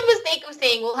made the mistake of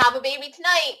saying, we'll have a baby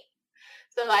tonight.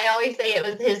 So I always say it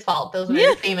was his fault. Those were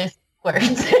his famous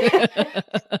words.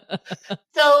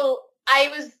 So I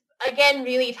was, again,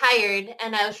 really tired,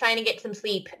 and I was trying to get some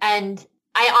sleep. And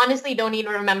I honestly don't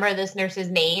even remember this nurse's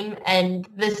name. And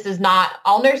this is not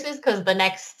all nurses because the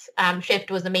next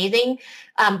shift was amazing.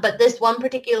 But this one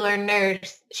particular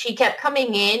nurse, she kept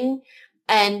coming in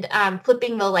and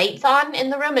flipping the lights on in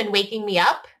the room and waking me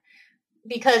up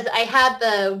because I had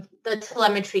the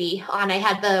telemetry on. I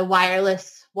had the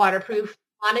wireless waterproof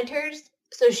monitors.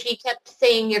 So she kept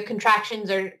saying your contractions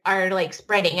are like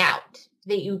spreading out.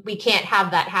 We can't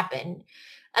have that happen.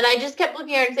 And I just kept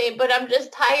looking at her and saying, but I'm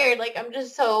just tired. Like, I'm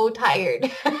just so tired.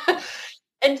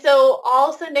 And so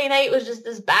all Sunday night was just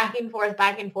this back and forth.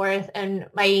 And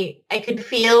I could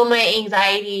feel my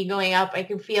anxiety going up. I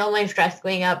could feel my stress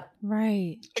going up.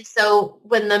 Right. And so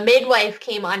when the midwife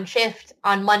came on shift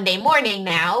on Monday morning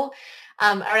now,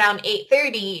 around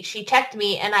 8:30, she checked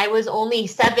me and I was only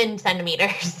 7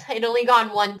 centimeters. I'd only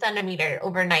gone 1 centimeter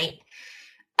overnight.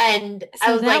 And so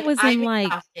I was that like, was I'm in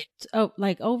exhausted.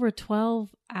 like over 12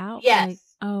 hours? Yes. Like,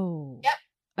 oh. Yep.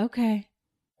 Okay.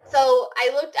 So I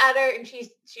looked at her and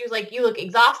she was like, you look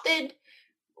exhausted.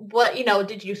 What,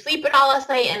 did you sleep at all last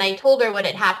night? And I told her what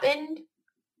had happened.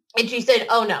 And she said,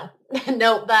 oh, no,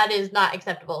 no, that is not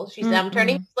acceptable. She said, I'm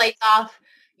turning the lights off.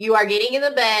 You are getting in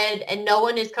the bed and no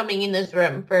one is coming in this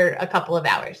room for a couple of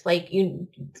hours. Like, you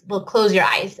will close your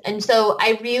eyes. And so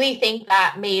I really think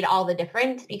that made all the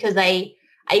difference because I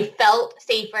felt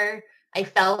safer. I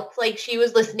felt like she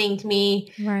was listening to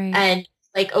me. Right. And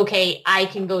like, okay, I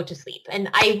can go to sleep. And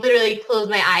I literally closed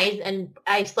my eyes and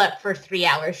I slept for 3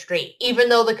 hours straight. Even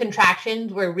though the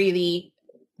contractions were they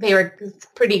were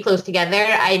pretty close together,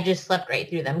 I just slept right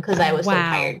through them because I was so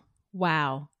tired.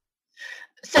 Wow.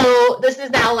 So this is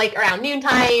now like around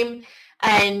noontime,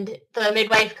 and the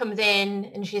midwife comes in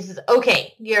and she says,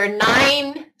 okay, you're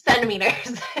 9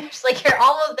 centimeters. She's like, you're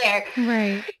almost there.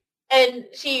 Right. And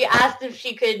she asked if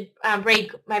she could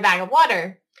break my bag of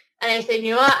water. And I said,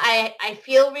 you know what, I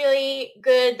feel really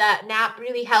good. That nap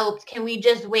really helped. Can we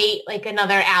just wait like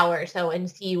another hour or so and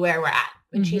see where we're at?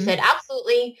 And she said,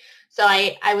 absolutely. So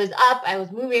I was up, I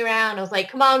was moving around. I was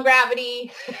like, come on,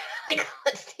 gravity. Like,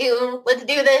 let's do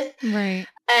this. Right.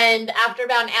 And after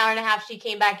about an hour and a half, she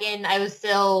came back in. I was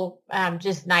still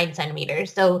just 9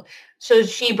 centimeters. So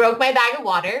she broke my bag of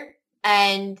water,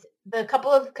 and the couple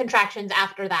of contractions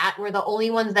after that were the only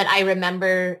ones that I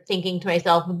remember thinking to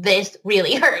myself, this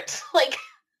really hurts. Like,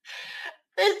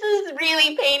 this is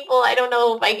really painful. I don't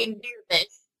know if I can do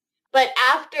this. But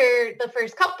after the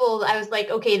first couple, I was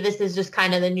like, okay, this is just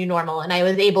kind of the new normal. And I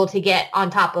was able to get on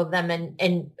top of them,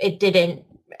 and it didn't,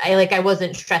 I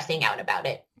wasn't stressing out about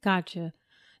it. Gotcha.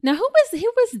 Now, who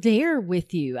was there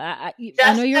with you? I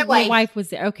know your wife was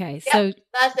there. Okay, yep, so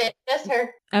that's it, just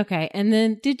her. Okay, and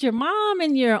then did your mom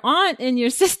and your aunt and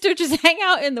your sister just hang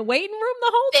out in the waiting room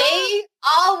the whole time? They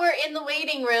all were in the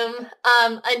waiting room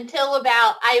until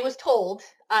about, I was told,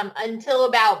 until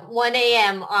about 1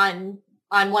 a.m. on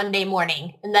one day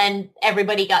morning, and then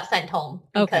everybody got sent home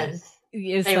because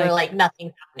they were like,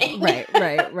 nothing's happening.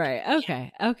 Right.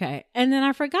 Okay. And then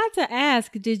I forgot to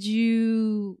ask, did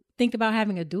you think about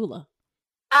having a doula?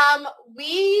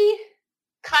 We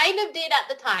kind of did at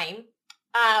the time,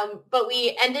 but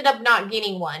we ended up not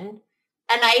getting one.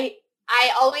 And I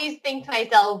always think to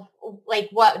myself, like,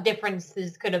 what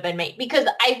differences could have been made? Because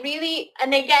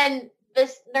and again,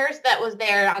 this nurse that was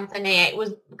there on Sunday night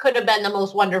could have been the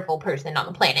most wonderful person on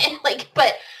the planet.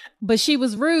 But she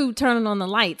was rude turning on the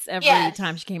lights every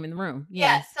time she came in the room.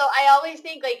 Yes. Yeah. So I always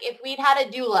think, like, if we'd had a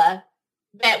doula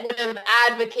that would have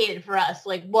advocated for us,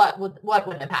 like, what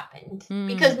would have happened?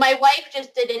 Because my wife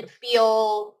just didn't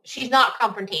feel, she's not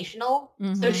confrontational.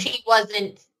 So she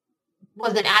wasn't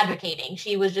advocating.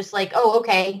 She was just like, oh,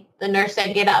 okay, the nurse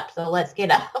said get up, so let's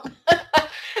get up.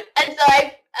 And so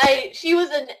she was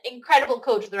an incredible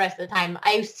coach the rest of the time.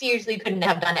 I seriously couldn't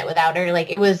have done it without her.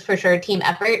 Like, it was for sure a team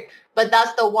effort. But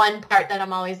that's the one part that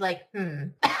I'm always like,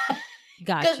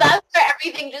 Gotcha. Because that's where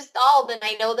everything just stalled. And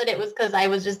I know that it was because I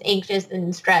was just anxious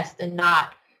and stressed and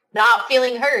not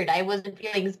feeling heard. I wasn't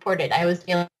feeling supported. I was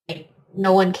feeling like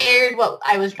no one cared what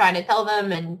I was trying to tell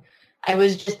them. And I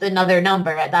was just another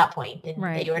number at that point. And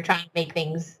they were trying to make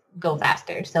things go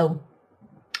faster. So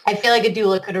I feel like a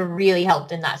doula could have really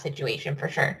helped in that situation for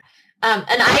sure. And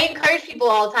I encourage people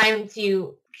all the time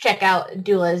to check out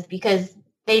doulas because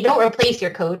they don't replace your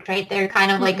coach, right? They're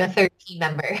kind of like a third team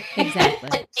member. Exactly.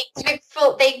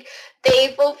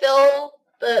 They fulfill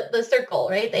the circle,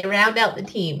 right? They round out the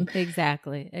team.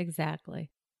 Exactly.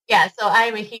 Yeah, so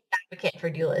I'm a huge advocate for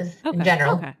doulas in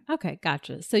general. Okay,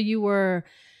 gotcha. So you were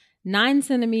 9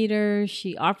 centimeters.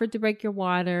 She offered to break your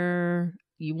water.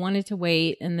 You wanted to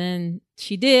wait, and then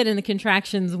she did, and the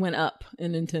contractions went up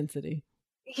in intensity.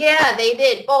 Yeah, they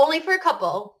did, but only for a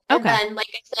couple. And then, like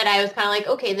I said, I was kind of like,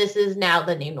 okay, this is now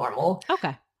the new normal.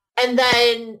 Okay. And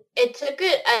then it took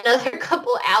another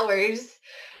couple hours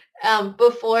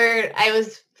before I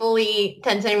was fully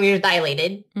 10 centimeters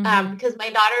dilated. Because my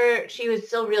daughter, she was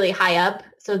still really high up,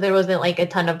 so there wasn't like a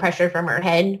ton of pressure from her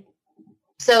head.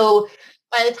 So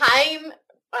by the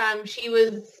time she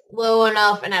was low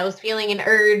enough and I was feeling an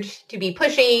urge to be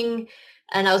pushing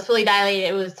and I was fully dilated,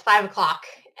 it was 5 o'clock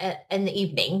in the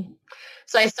evening.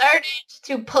 So I started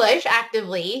to push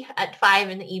actively at 5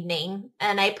 in the evening,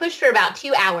 and I pushed for about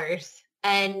 2 hours.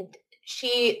 And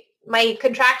my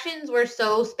contractions were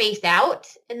so spaced out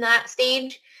in that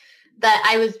stage that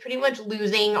I was pretty much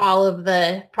losing all of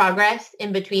the progress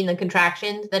in between the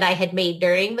contractions that I had made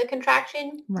during the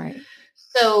contraction. Right.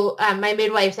 So my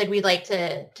midwife said we'd like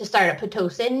to start a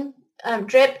Pitocin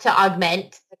drip to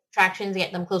augment the contractions,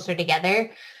 get them closer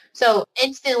together. So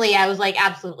instantly I was like,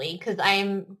 absolutely, because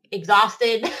I'm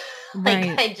exhausted.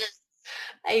 Like,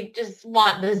 I just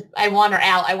want this. I want her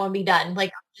out. I want to be done.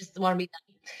 Like, I just want to be done.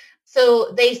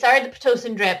 So they started the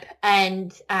Pitocin drip,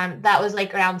 and that was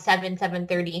like around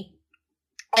 7:30.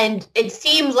 And it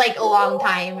seems like a long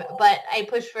time, but I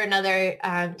pushed for another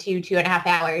 2.5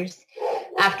 hours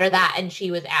after that, and she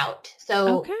was out.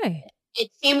 So it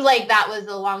seems like that was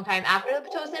a long time after the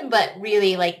Pitocin, but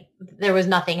really, like, there was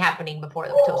nothing happening before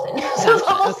the Pitocin. So it's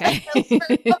almost like those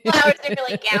first couple hours didn't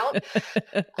really count.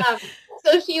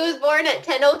 So she was born at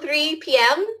 10:03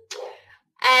 p.m.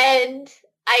 And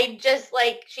I just,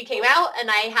 like, she came out and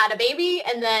I had a baby,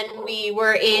 and then we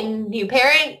were in new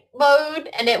parent mode.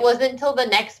 And it wasn't until the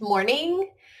next morning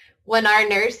when our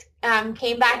nurse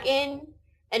came back in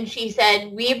And she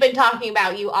said, we've been talking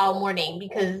about you all morning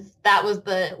because that was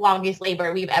the longest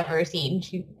labor we've ever seen.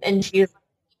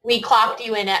 We clocked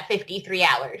you in at 53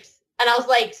 hours. And I was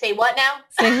like, say what now?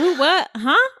 Say who, what?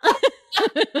 Huh?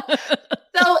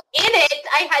 So in it,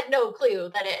 I had no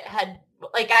clue that it had,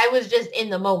 like, I was just in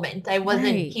the moment. I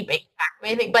wasn't keeping track of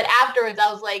anything. But afterwards,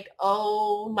 I was like,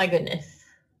 oh my goodness,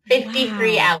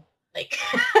 53 hours. Like,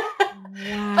 wow.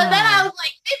 But then I was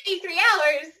like, 53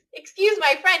 hours? Excuse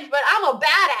my French, but I'm a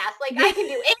badass. Like, I can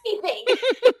do anything.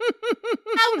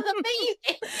 That was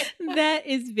amazing. That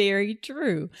is very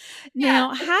true.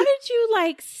 Now, how did you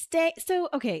like stay?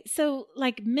 So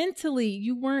like mentally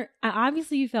you weren't,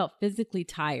 obviously you felt physically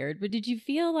tired, but did you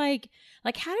feel like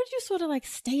how did you sort of like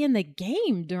stay in the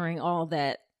game during all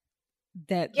that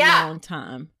long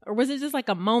time? Or was it just like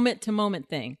a moment to moment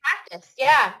thing? Practice.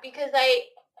 Yeah. Because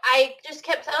I just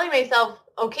kept telling myself,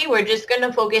 okay, we're just going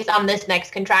to focus on this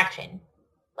next contraction.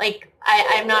 Like,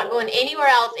 I'm not going anywhere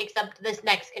else except this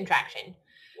next contraction.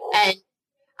 And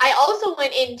I also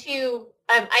went into,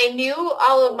 I knew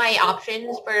all of my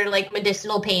options for like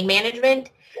medicinal pain management.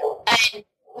 And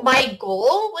my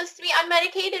goal was to be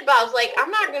unmedicated, but I was like,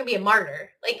 I'm not going to be a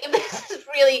martyr. Like, if this is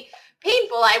really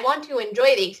painful, I want to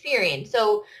enjoy the experience.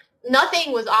 So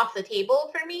nothing was off the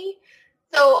table for me.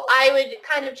 So I would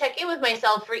kind of check in with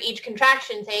myself for each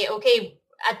contraction, say, okay,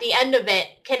 at the end of it,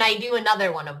 can I do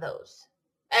another one of those?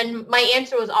 And my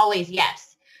answer was always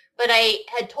yes. But I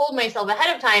had told myself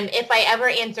ahead of time, if I ever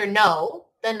answer no,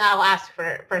 then I'll ask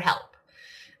for help.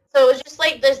 So it was just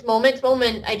like this moment to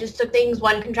moment. I just took things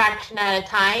one contraction at a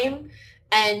time.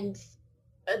 And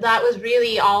that was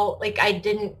really all, like, I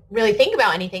didn't really think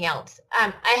about anything else.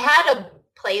 I had a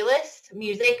playlist.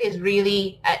 Music is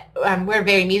really, we're a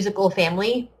very musical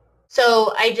family.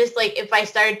 So I just, like, if I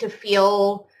started to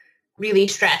feel really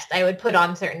stressed, I would put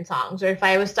on certain songs. Or if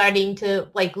I was starting to,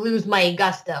 like, lose my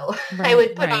gusto, I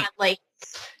would put on, like,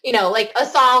 you know, like a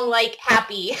song like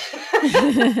Happy. Like,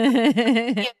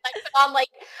 put on, like,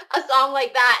 a song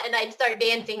like that, and I'd start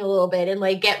dancing a little bit and,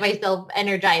 like, get myself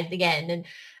energized again. And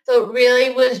so it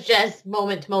really was just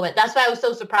moment to moment. That's why I was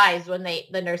so surprised when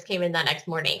the nurse came in that next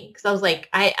morning. Because I was like,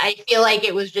 I feel like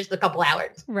it was just a couple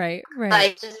hours. Right. But I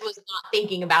just was not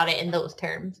thinking about it in those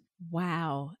terms.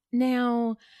 Wow.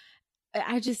 Now,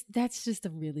 that's just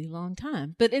a really long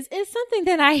time. But it's something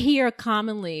that I hear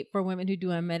commonly for women who do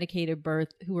unmedicated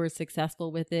birth who are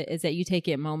successful with it, is that you take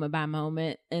it moment by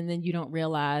moment and then you don't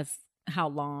realize how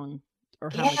long or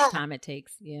how much time it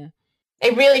takes. Yeah.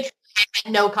 It really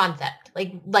had no concept,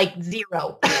 like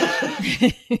zero.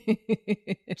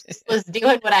 Just was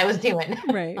doing what I was doing.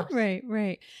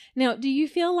 Right. Now, do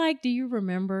you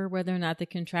remember whether or not the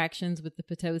contractions with the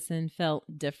Pitocin felt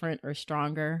different or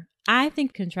stronger? I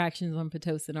think contractions on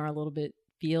Pitocin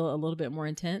feel a little bit more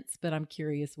intense, but I'm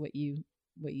curious what you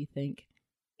think.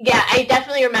 Yeah, I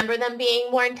definitely remember them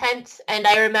being more intense. And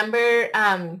I remember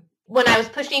when I was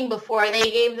pushing before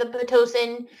they gave the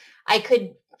Pitocin, I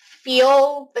could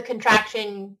feel the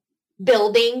contraction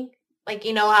building, like,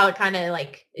 you know how it kind of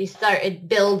like it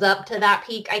builds up to that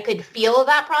peak. I could feel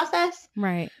that process.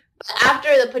 Right. But after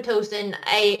the Pitocin,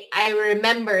 I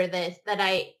remember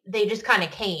they just kind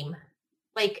of came.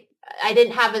 Like, I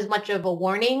didn't have as much of a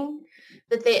warning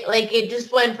that it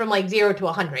just went from like 0 to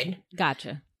 100.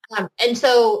 Gotcha. And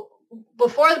so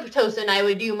before the Pitocin, I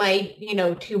would do my,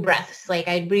 2 breaths. Like,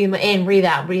 I'd breathe in, breathe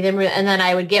out, breathe in, and then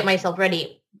I would get myself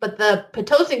ready. But the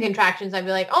Pitocin contractions, I'd be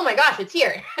like, oh my gosh, it's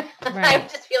here. Right. I would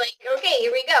just be like, okay,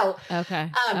 here we go. Okay.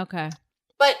 Okay.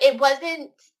 But it wasn't,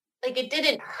 like, it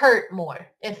didn't hurt more,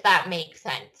 if that makes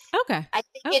sense. Okay. I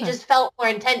think it just felt more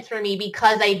intense for me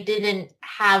because I didn't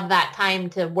have that time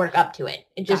to work up to it.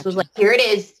 It just was like, here it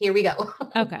is. Here we go.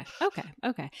 Okay.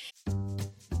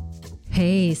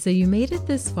 Hey, so you made it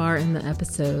this far in the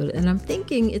episode, and I'm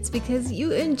thinking it's because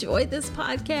you enjoyed this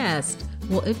podcast.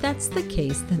 Well, if that's the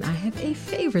case, then I have a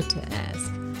favor to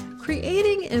ask.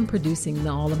 Creating and producing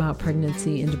the All About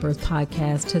Pregnancy and Birth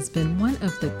podcast has been one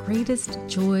of the greatest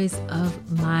joys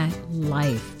of my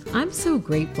life. I'm so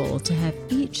grateful to have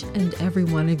each and every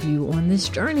one of you on this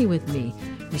journey with me.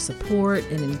 Your support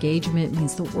and engagement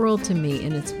means the world to me,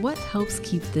 and it's what helps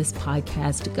keep this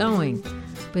podcast going.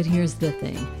 But here's the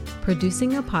thing.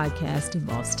 Producing a podcast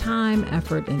involves time,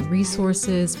 effort, and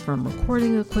resources, from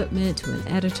recording equipment to an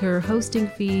editor, hosting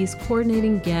fees,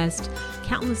 coordinating guests,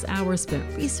 countless hours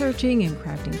spent researching and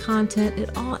crafting content.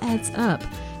 It all adds up,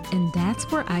 and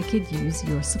that's where I could use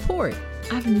your support.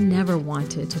 I've never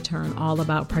wanted to turn All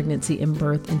About Pregnancy and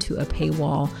Birth into a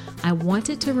paywall. I want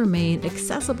it to remain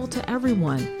accessible to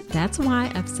everyone. That's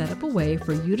why I've set up a way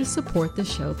for you to support the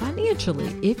show financially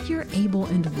if you're able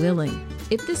and willing.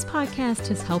 If this podcast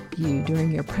has helped you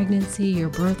during your pregnancy, your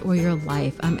birth, or your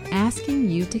life, I'm asking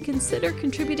you to consider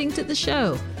contributing to the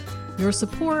show. Your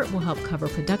support will help cover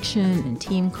production and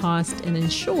team costs and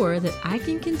ensure that I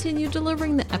can continue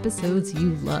delivering the episodes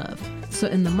you love. So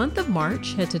in the month of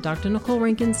March, head to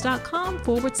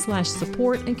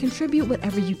drnicolerankins.com/support and contribute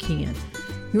whatever you can.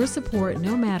 Your support,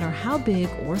 no matter how big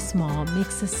or small,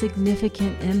 makes a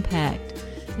significant impact.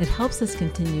 It helps us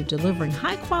continue delivering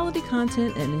high quality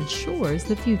content and ensures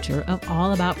the future of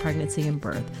All About Pregnancy and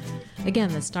Birth.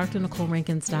 Again, that's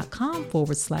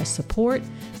drnicolerankins.com/support.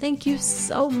 Thank you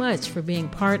so much for being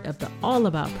part of the All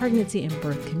About Pregnancy and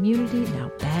Birth community.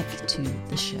 Now back to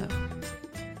the show.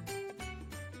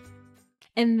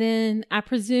 And then I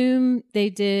presume they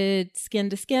did skin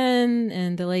to skin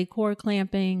and delayed cord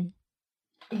clamping.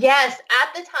 Yes,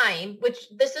 at the time, which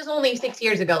this is only 6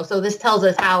 years ago, so this tells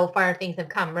us how far things have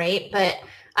come, right? But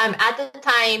at the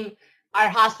time, our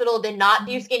hospital did not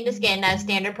do skin to skin as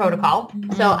standard protocol.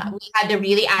 So we had to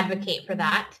really advocate for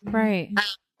that. Right.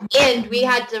 And we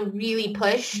had to really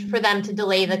push for them to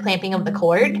delay the clamping of the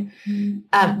cord.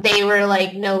 They were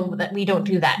like, no, that we don't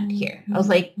do that here. I was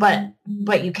like, but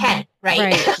you can,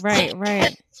 right? Right.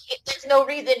 There's no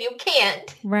reason you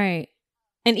can't. Right.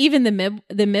 And even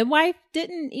the midwife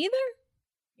didn't either?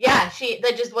 Yeah,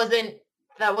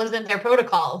 that wasn't their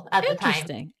protocol at the time.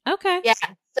 Interesting. Okay. Yeah.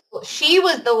 So she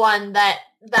was the one that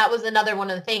was another one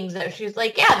of the things that she was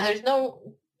like, yeah, there's no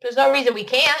reason we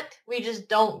can't. We just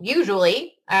don't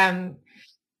usually. And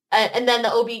then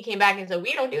the OB came back and said,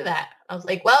 we don't do that. I was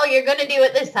like, well, you're going to do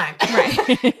it this time. Right.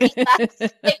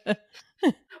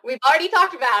 We've already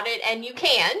talked about it and you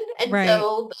can. And right.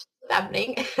 So that's what's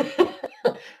happening.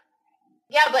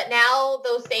 Yeah, but now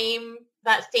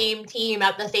that same team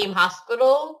at the same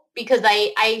hospital, because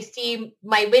I see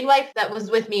my midwife that was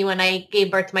with me when I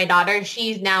gave birth to my daughter,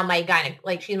 she's now she's my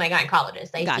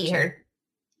gynecologist. I see her.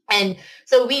 And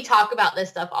so we talk about this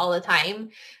stuff all the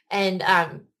time. And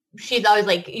she's always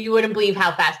like, you wouldn't believe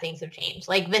how fast things have changed.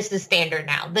 Like, this is standard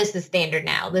now. This is,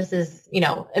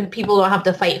 and people don't have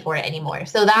to fight for it anymore.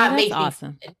 So that makes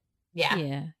awesome.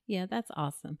 Yeah. Yeah, that's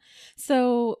awesome.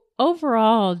 So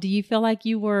overall, do you feel like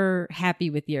you were happy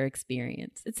with your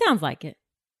experience? It sounds like it.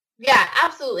 Yeah,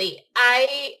 absolutely.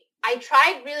 I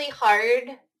tried really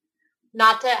hard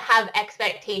not to have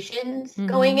expectations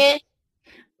going in.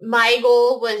 My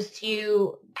goal was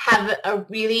to have a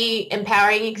really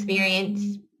empowering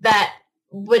experience that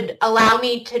would allow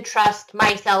me to trust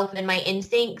myself and my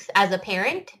instincts as a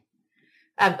parent.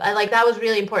 That was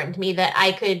really important to me, that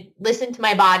I could listen to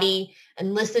my body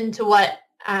and listen to what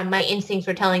my instincts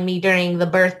were telling me during the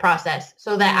birth process,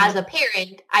 so that as a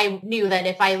parent, I knew that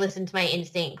if I listened to my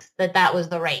instincts, that was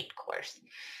the right course.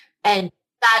 And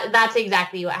that's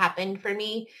exactly what happened for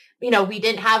me. We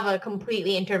didn't have a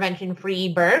completely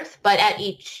intervention-free birth, but at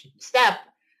each step,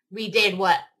 we did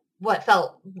what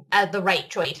felt as the right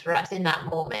choice for us in that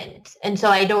moment. And so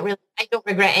I don't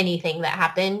regret anything that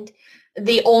happened.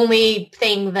 The only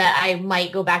thing that I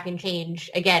might go back and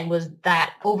change again was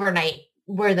that overnight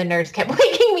where the nurse kept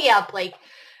waking me up, like,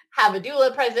 have a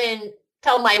doula present,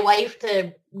 tell my wife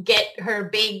to get her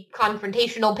big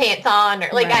confrontational pants on, or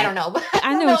like, right. I don't know.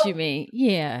 I know what you mean.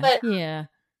 Yeah. But, yeah,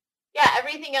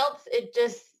 everything else,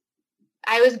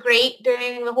 I was great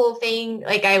during the whole thing.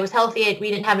 Like, I was healthy.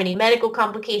 We didn't have any medical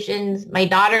complications. My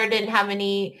daughter didn't have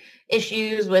any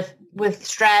issues with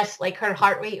stress. Like, her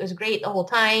heart rate was great the whole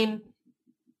time.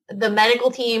 The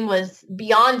medical team was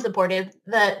beyond supportive.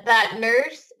 That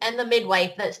nurse and the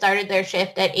midwife that started their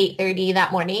shift at 8:30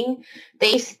 that morning,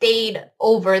 they stayed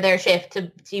over their shift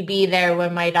to be there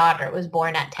when my daughter was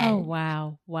born at 10. Oh,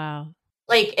 wow.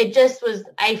 Like, it just was,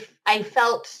 I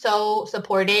felt so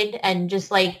supported, and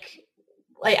just like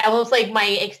almost like my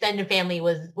extended family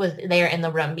was there in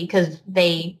the room, because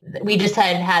we just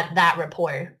had that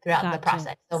rapport throughout the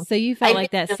process. So you felt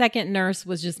like that second nurse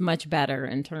was just much better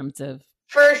in terms of.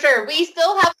 For sure. We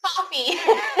still have coffee.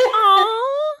 Aww.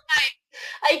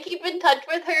 I keep in touch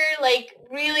with her. Like,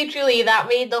 really, truly, that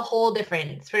made the whole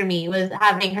difference for me, was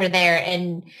having her there,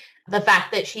 and the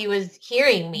fact that she was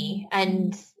hearing me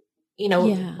and,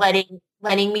 letting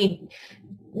me,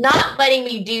 not letting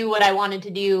me do what I wanted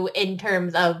to do in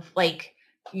terms of, like,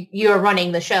 you're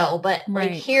running the show, but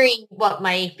right. Like, hearing what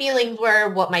my feelings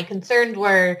were, what my concerns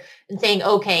were, and saying,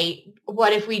 okay,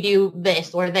 what if we do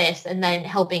this or this, and then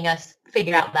helping us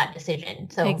figure out that decision.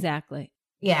 So exactly.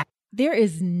 Yeah. There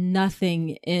is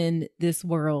nothing in this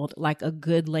world like a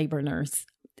good labor nurse.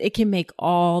 It can make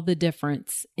all the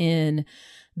difference in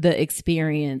the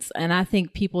experience. And I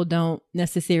think people don't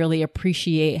necessarily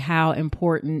appreciate how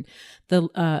important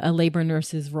a labor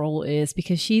nurse's role is,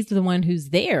 because she's the one who's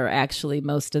there actually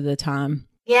most of the time.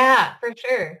 Yeah, for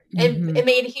sure. Mm-hmm. It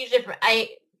made a huge difference.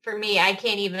 For me, I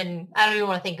don't even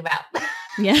want to think about.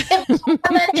 Yeah. If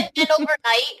that had been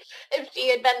overnight, if she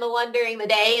had been the one during the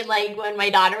day, and like when my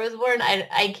daughter was born,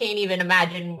 I can't even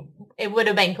imagine. It would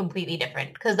have been completely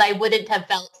different, because I wouldn't have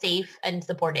felt safe and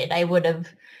supported. I would have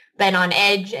been on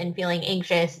edge and feeling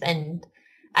anxious, and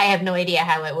I have no idea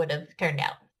how it would have turned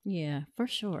out. Yeah, for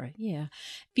sure. Yeah.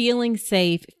 Feeling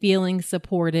safe, feeling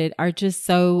supported are just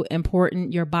so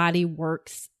important. Your body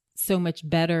works so much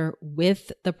better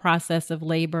with the process of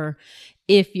labor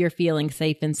if you're feeling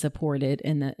safe and supported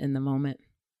in the moment.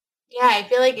 Yeah, I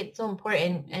feel like it's so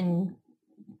important, and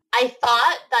I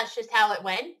thought that's just how it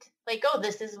went. Like, oh,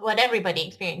 this is what everybody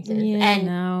experiences. Yeah, And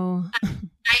no. I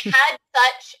had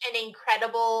such an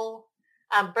incredible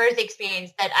birth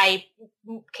experience that I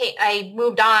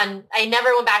moved on. I never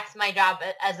went back to my job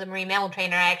as a marine mammal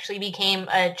trainer. I actually became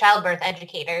a childbirth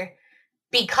educator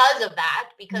because of that,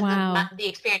 because Wow. of the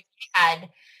experience I had.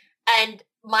 And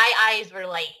my eyes were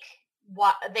like,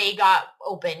 what, they got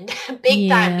opened big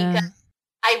time, Yeah. because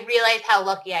I realized how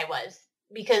lucky I was,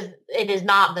 because it is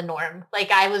not the norm.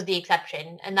 Like, I was the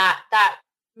exception, and that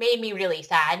made me really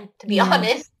sad, to be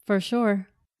honest. For sure.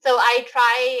 So I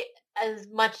try as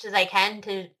much as I can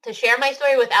to share my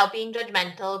story without being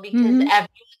judgmental, because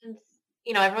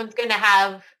everyone's going to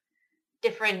have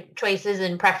different choices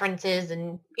and preferences,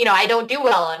 and I don't do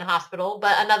well in a hospital,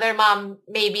 but another mom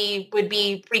maybe would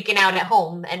be freaking out at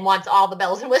home and wants all the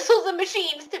bells and whistles and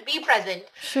machines to be present.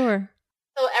 Sure.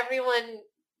 So everyone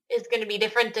is going to be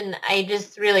different, and I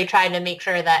just really try to make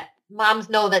sure that moms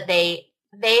know that they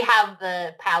have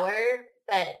the power,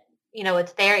 that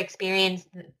it's their experience,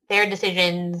 their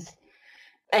decisions,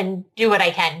 and do what I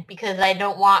can, because I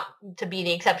don't want to be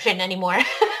the exception anymore.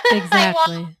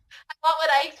 Exactly. I want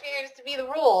what I experienced to be the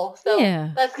rule. So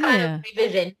that's kind of my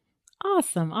vision.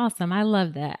 Awesome. I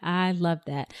love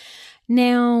that.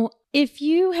 Now, if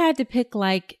you had to pick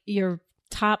like your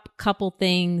top couple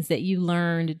things that you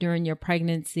learned during your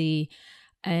pregnancy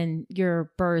and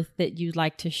your birth that you'd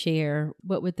like to share,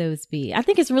 what would those be? I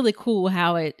think it's really cool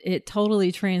how it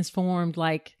totally transformed,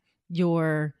 like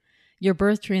your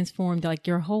birth transformed like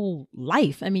your whole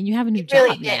life. I mean, you have a new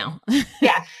job now.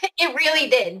 Yeah, it really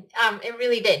did. It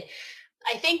really did.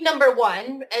 I think number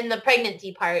one, in the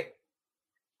pregnancy part,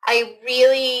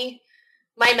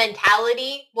 my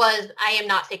mentality was, I am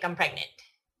not sick, I'm pregnant.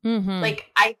 Mm-hmm.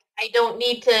 Like, I don't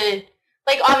need to,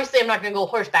 like, obviously I'm not going to go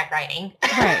horseback riding.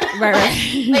 Right.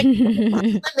 Like,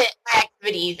 limit my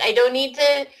activities. I don't need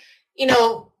to,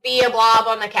 be a blob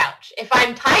on the couch. If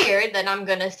I'm tired, then I'm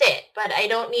going to sit, but I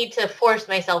don't need to force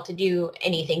myself to do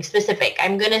anything specific.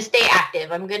 I'm going to stay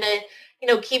active. I'm going to,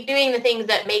 keep doing the things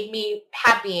that make me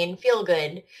happy and feel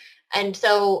good. And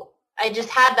so I just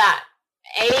had that.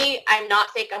 A, I'm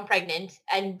not sick, I'm pregnant,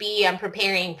 and B, I'm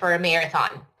preparing for a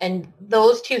marathon. And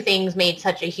those two things made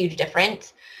such a huge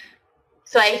difference.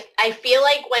 So I feel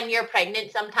like when you're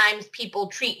pregnant, sometimes people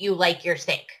treat you like you're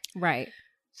sick. Right.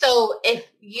 So if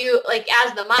you, like,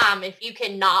 as the mom, if you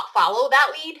cannot follow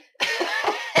that lead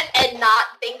and not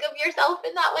think of yourself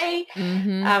in that way,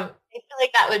 I feel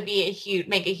like that would be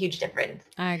make a huge difference.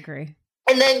 I agree.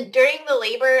 And then during the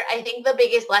labor, I think the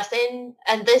biggest lesson,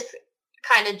 and this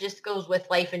kind of just goes with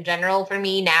life in general for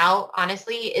me now,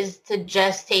 honestly, is to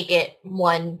just take it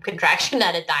one contraction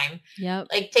at a time. Yep.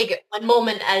 Like, take it one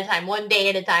moment at a time, one day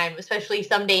at a time, especially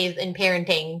some days in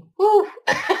parenting. Woo.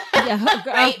 Yeah,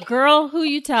 right? Girl, who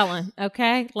you telling?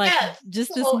 Okay. Like,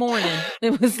 just this morning,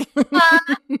 it was. So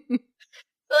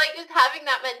like, just having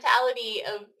that mentality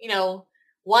of,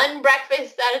 one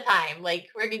breakfast at a time. Like,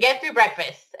 we're going to get through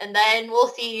breakfast, and then we'll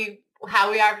see how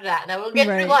we are for that. And then we'll get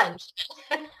through lunch.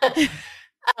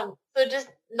 So just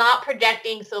not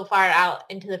projecting so far out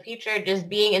into the future, just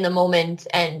being in the moment,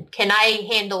 and can I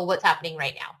handle what's happening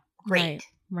right now? Great.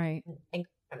 Right. And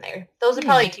from there. Those are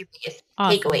probably two biggest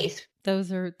takeaways.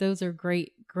 Those are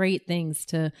great things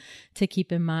to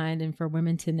keep in mind and for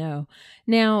women to know.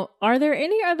 Now, are there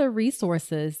any other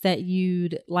resources that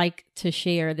you'd like to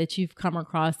share that you've come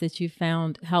across that you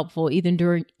found helpful either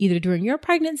during your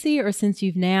pregnancy or since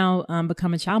you've now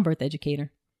become a childbirth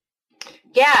educator?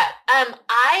 Yeah,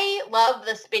 I love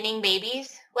the Spinning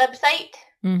Babies website.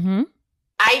 Mm-hmm.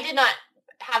 I did not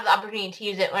have the opportunity to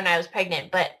use it when I was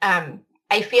pregnant, but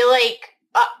I feel like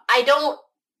I don't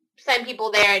send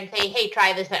people there and say, hey,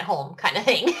 try this at home kind of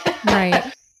thing.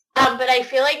 Right. But I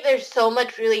feel like there's so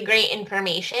much really great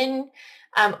information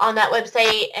on that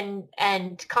website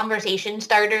and conversation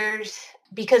starters,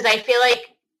 because I feel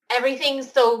like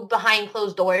everything's so behind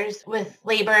closed doors with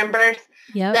labor and birth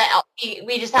that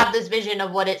we just have this vision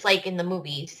of what it's like in the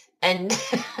movies. And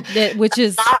which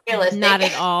is not realistic. Not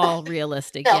at all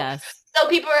realistic. No. Yes. So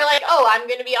people are like, oh, I'm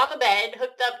going to be on the bed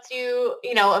hooked up to,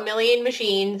 a million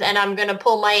machines, and I'm going to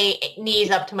pull my knees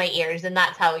up to my ears, and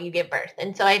that's how you give birth.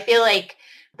 And so I feel like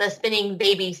the Spinning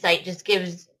Baby site just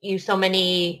gives you so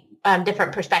many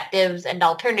different perspectives and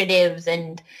alternatives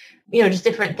and, just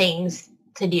different things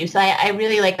to do. So I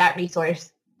really like that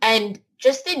resource. And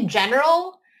just in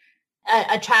general,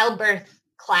 a childbirth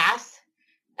class,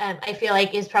 I feel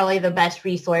like is probably the best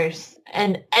resource.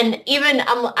 And even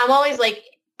I'm always like,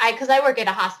 because I work at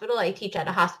a hospital, I teach at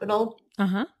a hospital,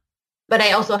 but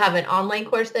I also have an online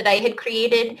course that I had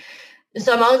created.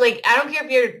 So I'm always like, I don't care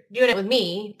if you're doing it with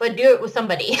me, but do it with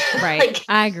somebody. Right.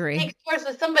 I agree. Take a course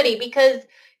with somebody, because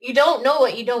you don't know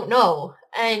what you don't know.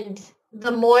 And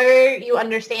the more you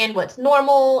understand what's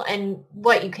normal and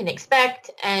what you can expect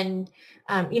and,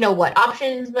 what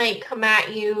options might come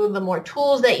at you, the more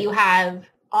tools that you have,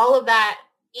 all of that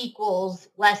equals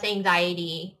less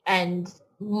anxiety and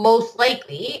most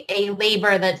likely a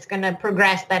labor that's going to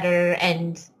progress better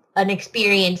and an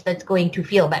experience that's going to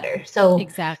feel better. So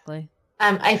exactly.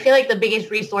 I feel like the biggest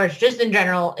resource just in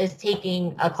general is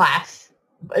taking a class,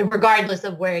 regardless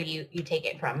of where you take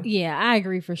it from. Yeah, I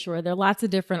agree for sure. There are lots of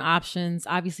different options.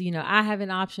 Obviously, I have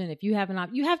an option. If you have an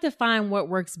option, you have to find what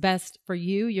works best for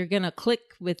you. You're going to click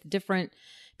with different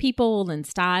people and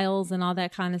styles and all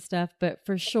that kind of stuff. But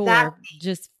for sure,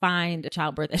 just find a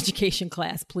childbirth education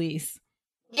class, please.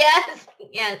 Yes.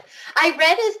 I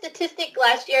read a statistic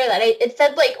last year that it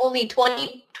said like only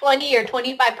 20 or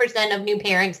 25% of new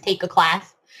parents take a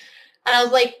class. And I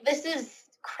was like, this is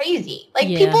crazy. Like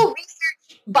people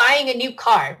research buying a new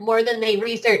car more than they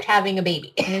research having a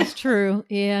baby. It's true.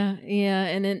 Yeah.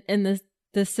 And in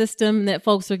the system that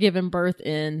folks are giving birth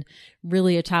in,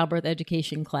 really a childbirth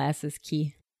education class is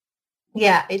key.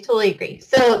 Yeah, I totally agree.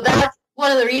 So that's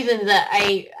one of the reasons that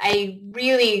I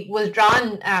really was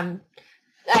drawn.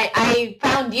 I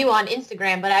found you on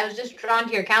Instagram, but I was just drawn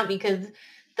to your account because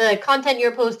the content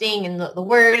you're posting and the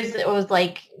words, it was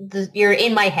like, you're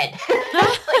in my head.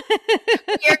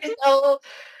 You're so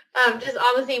just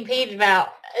on the same page about,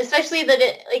 especially that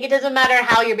it doesn't matter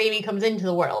how your baby comes into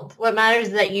the world. What matters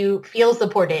is that you feel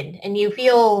supported and you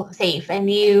feel safe and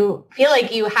you feel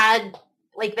like you had,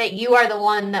 like that you are the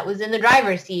one that was in the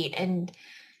driver's seat and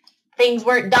things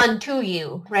weren't done to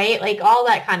you, right? Like all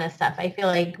that kind of stuff. I feel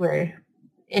like we're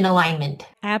in alignment.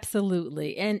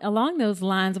 Absolutely. And along those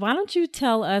lines, why don't you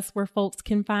tell us where folks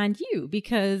can find you?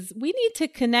 Because we need to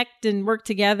connect and work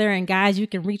together. And guys, you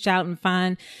can reach out and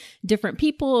find different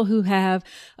people who have,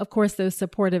 of course, those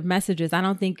supportive messages. I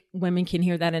don't think women can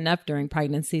hear that enough during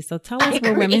pregnancy. So tell us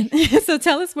where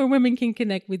women can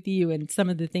connect with you and some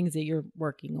of the things that you're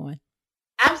working on.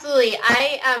 Absolutely.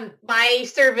 My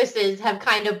services have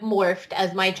kind of morphed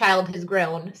as my child has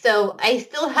grown. So I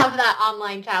still have that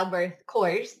online childbirth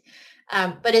course,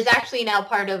 but it's actually now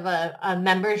part of a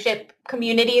membership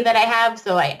community that I have.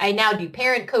 So I now do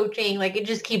parent coaching. Like it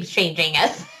just keeps changing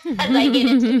as I get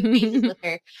into the pieces with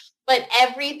her. But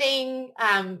everything,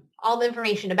 all the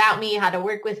information about me, how to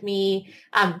work with me,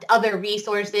 other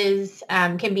resources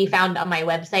can be found on my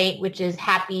website, which is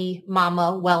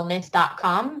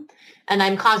happymamawellness.com. And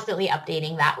I'm constantly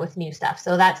updating that with new stuff.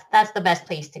 So that's the best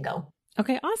place to go.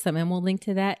 Okay, awesome. And we'll link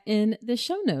to that in the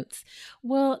show notes.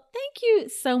 Well, thank you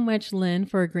so much, Lynn,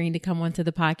 for agreeing to come onto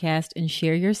the podcast and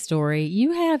share your story.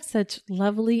 You have such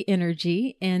lovely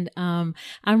energy, and I'm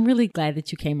really glad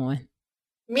that you came on.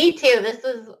 Me too. This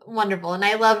was wonderful. And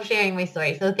I love sharing my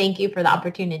story. So thank you for the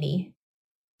opportunity.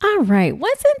 All right.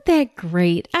 Wasn't that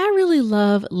great? I really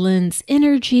love Lynn's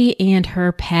energy and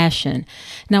her passion.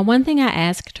 Now, one thing I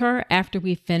asked her after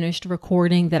we finished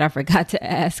recording that I forgot to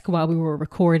ask while we were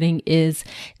recording is,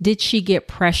 did she get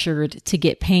pressured to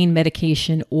get pain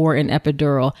medication or an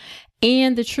epidural?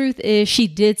 And the truth is, she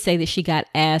did say that she got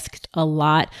asked a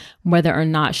lot whether or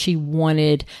not she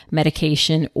wanted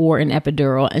medication or an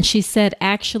epidural. And she said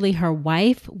actually her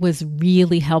wife was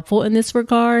really helpful in this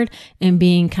regard and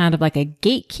being kind of like a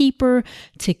gatekeeper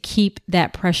to keep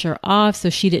that pressure off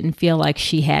so she didn't feel like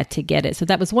she had to get it. So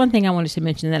that was one thing I wanted to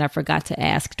mention that I forgot to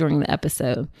ask during the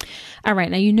episode. All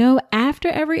right. Now, after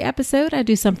every episode, I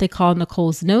do something called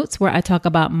Nicole's Notes where I talk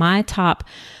about my top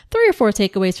 3 or 4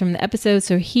 takeaways from the episode.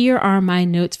 So here are my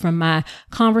notes from my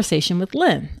conversation with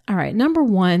Lynn. All right. Number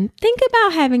 1, think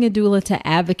about having a doula to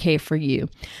advocate for you.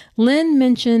 Lynn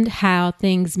mentioned how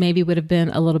things maybe would have been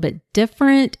a little bit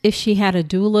different if she had a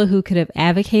doula who could have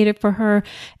advocated for her,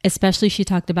 especially she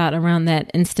talked about around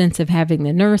that instance of having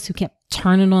the nurse who kept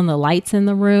turning on the lights in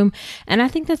the room. And I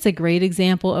think that's a great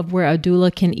example of where a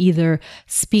doula can either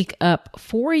speak up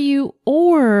for you,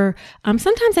 or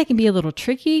sometimes that can be a little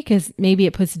tricky because maybe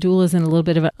it puts doulas in a little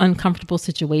bit of an uncomfortable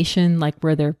situation, like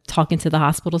where they're talking to the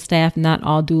hospital staff. Not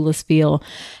all doulas feel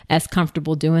as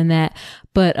comfortable doing that,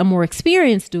 but a more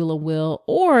experienced doula will.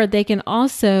 Or they can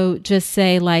also just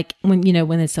say, like, when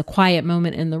it's a quiet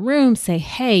moment in the room, say,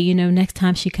 hey, next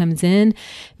time she comes in,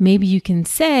 maybe you can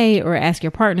say, or ask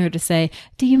your partner to say,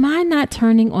 do you mind not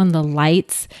turning on the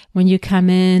lights when you come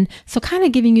in? So kind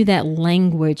of giving you that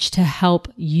language to help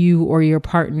you or your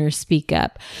partner speak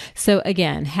up. So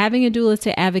again, having a doula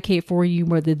to advocate for you,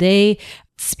 whether they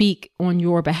speak on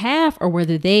your behalf or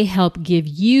whether they help give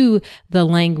you the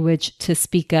language to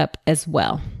speak up as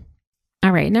well.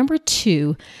 All right, number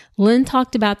 2, Lynn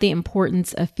talked about the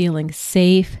importance of feeling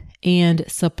safe and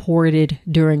supported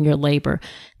during your labor.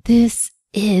 This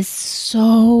is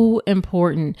so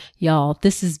important, y'all.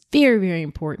 This is very, very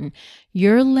important.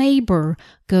 Your labor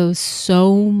goes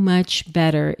so much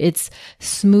better. It's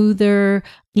smoother.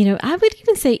 I would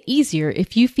even say easier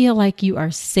if you feel like you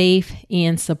are safe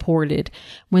and supported.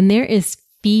 When there is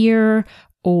fear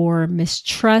or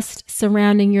mistrust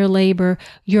surrounding your labor,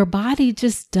 your body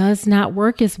just does not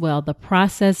work as well. The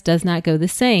process does not go the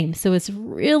same. So it's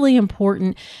really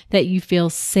important that you feel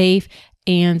safe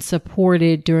and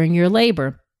supported during your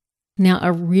labor. Now,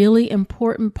 a really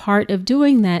important part of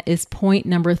doing that is point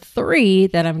number 3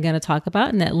 that I'm going to talk about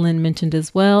and that Lynn mentioned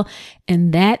as well.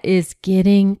 And that is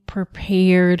getting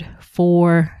prepared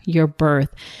for your birth.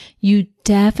 You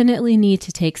definitely need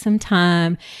to take some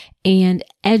time and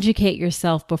educate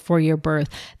yourself before your birth.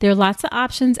 There are lots of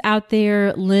options out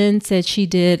there. Lynn said she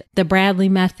did the Bradley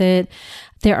method.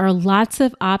 There are lots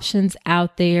of options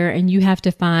out there, and you have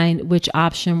to find which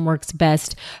option works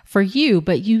best for you,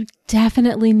 but you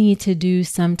definitely need to do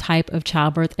some type of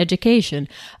childbirth education.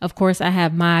 Of course, I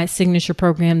have my signature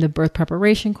program, the birth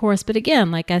preparation course, but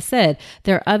again, like I said,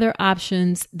 there are other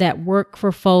options that work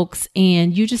for folks,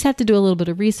 and you just have to do a little bit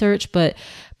of research, but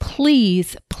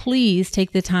please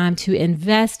take the time to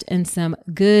invest in some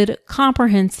good,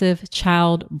 comprehensive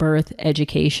childbirth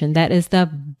education. That is the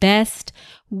best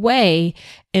way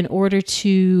in order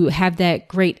to have that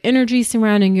great energy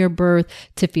surrounding your birth,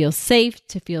 to feel safe,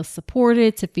 to feel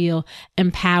supported, to feel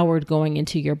empowered going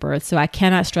into your birth. So I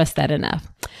cannot stress that enough.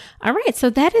 All right, so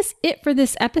that is it for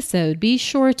this episode. Be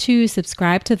sure to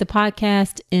subscribe to the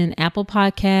podcast in Apple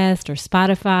Podcast or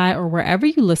Spotify or wherever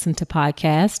you listen to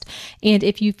podcasts. And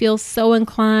if you feel so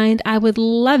inclined, I would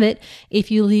love it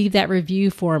if you leave that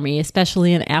review for me,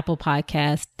 especially in Apple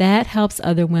Podcast. That helps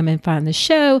other women find the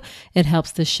show. It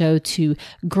helps the show to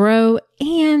grow.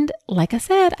 And like I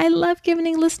said, I love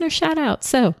giving listener shout outs.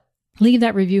 So leave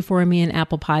that review for me in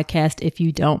Apple Podcast if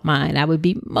you don't mind. I would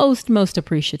be most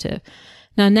appreciative.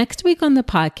 Now, next week on the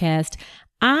podcast,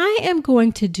 I am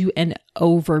going to do an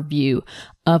overview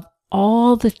of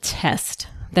all the tests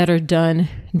that are done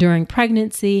during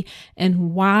pregnancy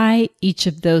and why each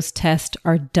of those tests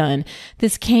are done.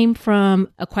 This came from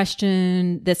a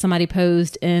question that somebody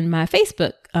posed in my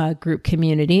Facebook group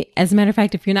community. As a matter of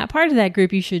fact, if you're not part of that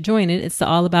group, you should join it. It's the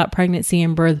All About Pregnancy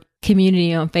and Birth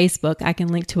community on Facebook. I can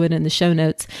link to it in the show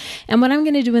notes. And what I'm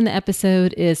going to do in the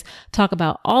episode is talk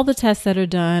about all the tests that are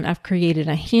done. I've created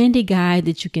a handy guide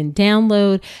that you can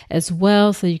download as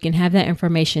well, so you can have that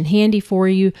information handy for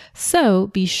you. So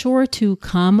be sure to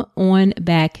come on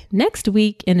back next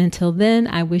week. And until then,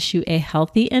 I wish you a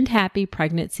healthy and happy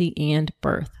pregnancy and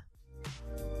birth.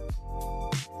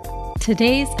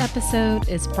 Today's episode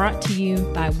is brought to you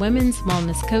by Women's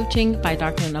Wellness Coaching by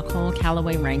Dr. Nicole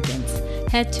Calloway Rankins.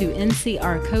 Head to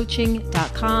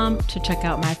ncrcoaching.com to check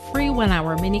out my free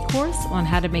 1-hour mini course on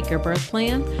how to make your birth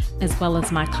plan, as well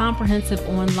as my comprehensive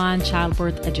online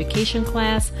childbirth education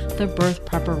class, the Birth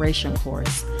Preparation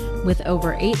Course. With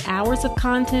over 8 hours of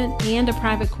content and a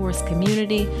private course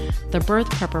community, the Birth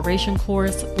Preparation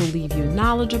Course will leave you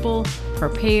knowledgeable,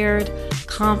 prepared,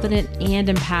 confident, and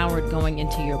empowered going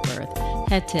into your birth.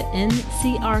 Head to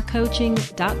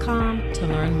ncrcoaching.com to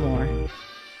learn more.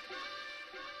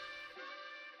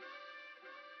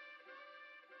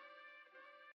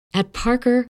 At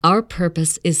Parker, our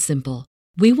purpose is simple.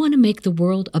 We want to make the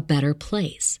world a better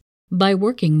place by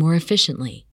working more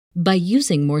efficiently, by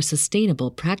using more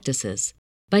sustainable practices,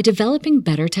 by developing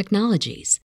better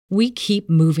technologies. We keep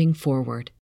moving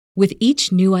forward. With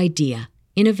each new idea,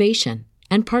 innovation,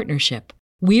 and partnership,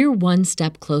 we're one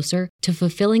step closer to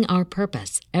fulfilling our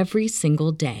purpose every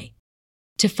single day.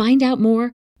 To find out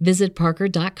more, visit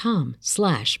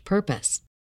parker.com/purpose.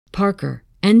 Parker,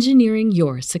 engineering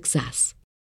your success.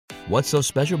 What's so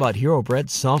special about Hero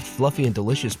Bread's soft, fluffy, and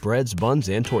delicious breads, buns,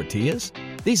 and tortillas?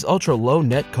 These ultra-low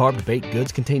net-carb baked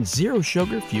goods contain zero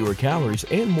sugar, fewer calories,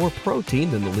 and more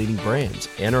protein than the leading brands,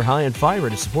 and are high in fiber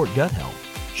to support gut health.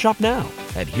 Shop now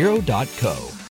at Hero.co.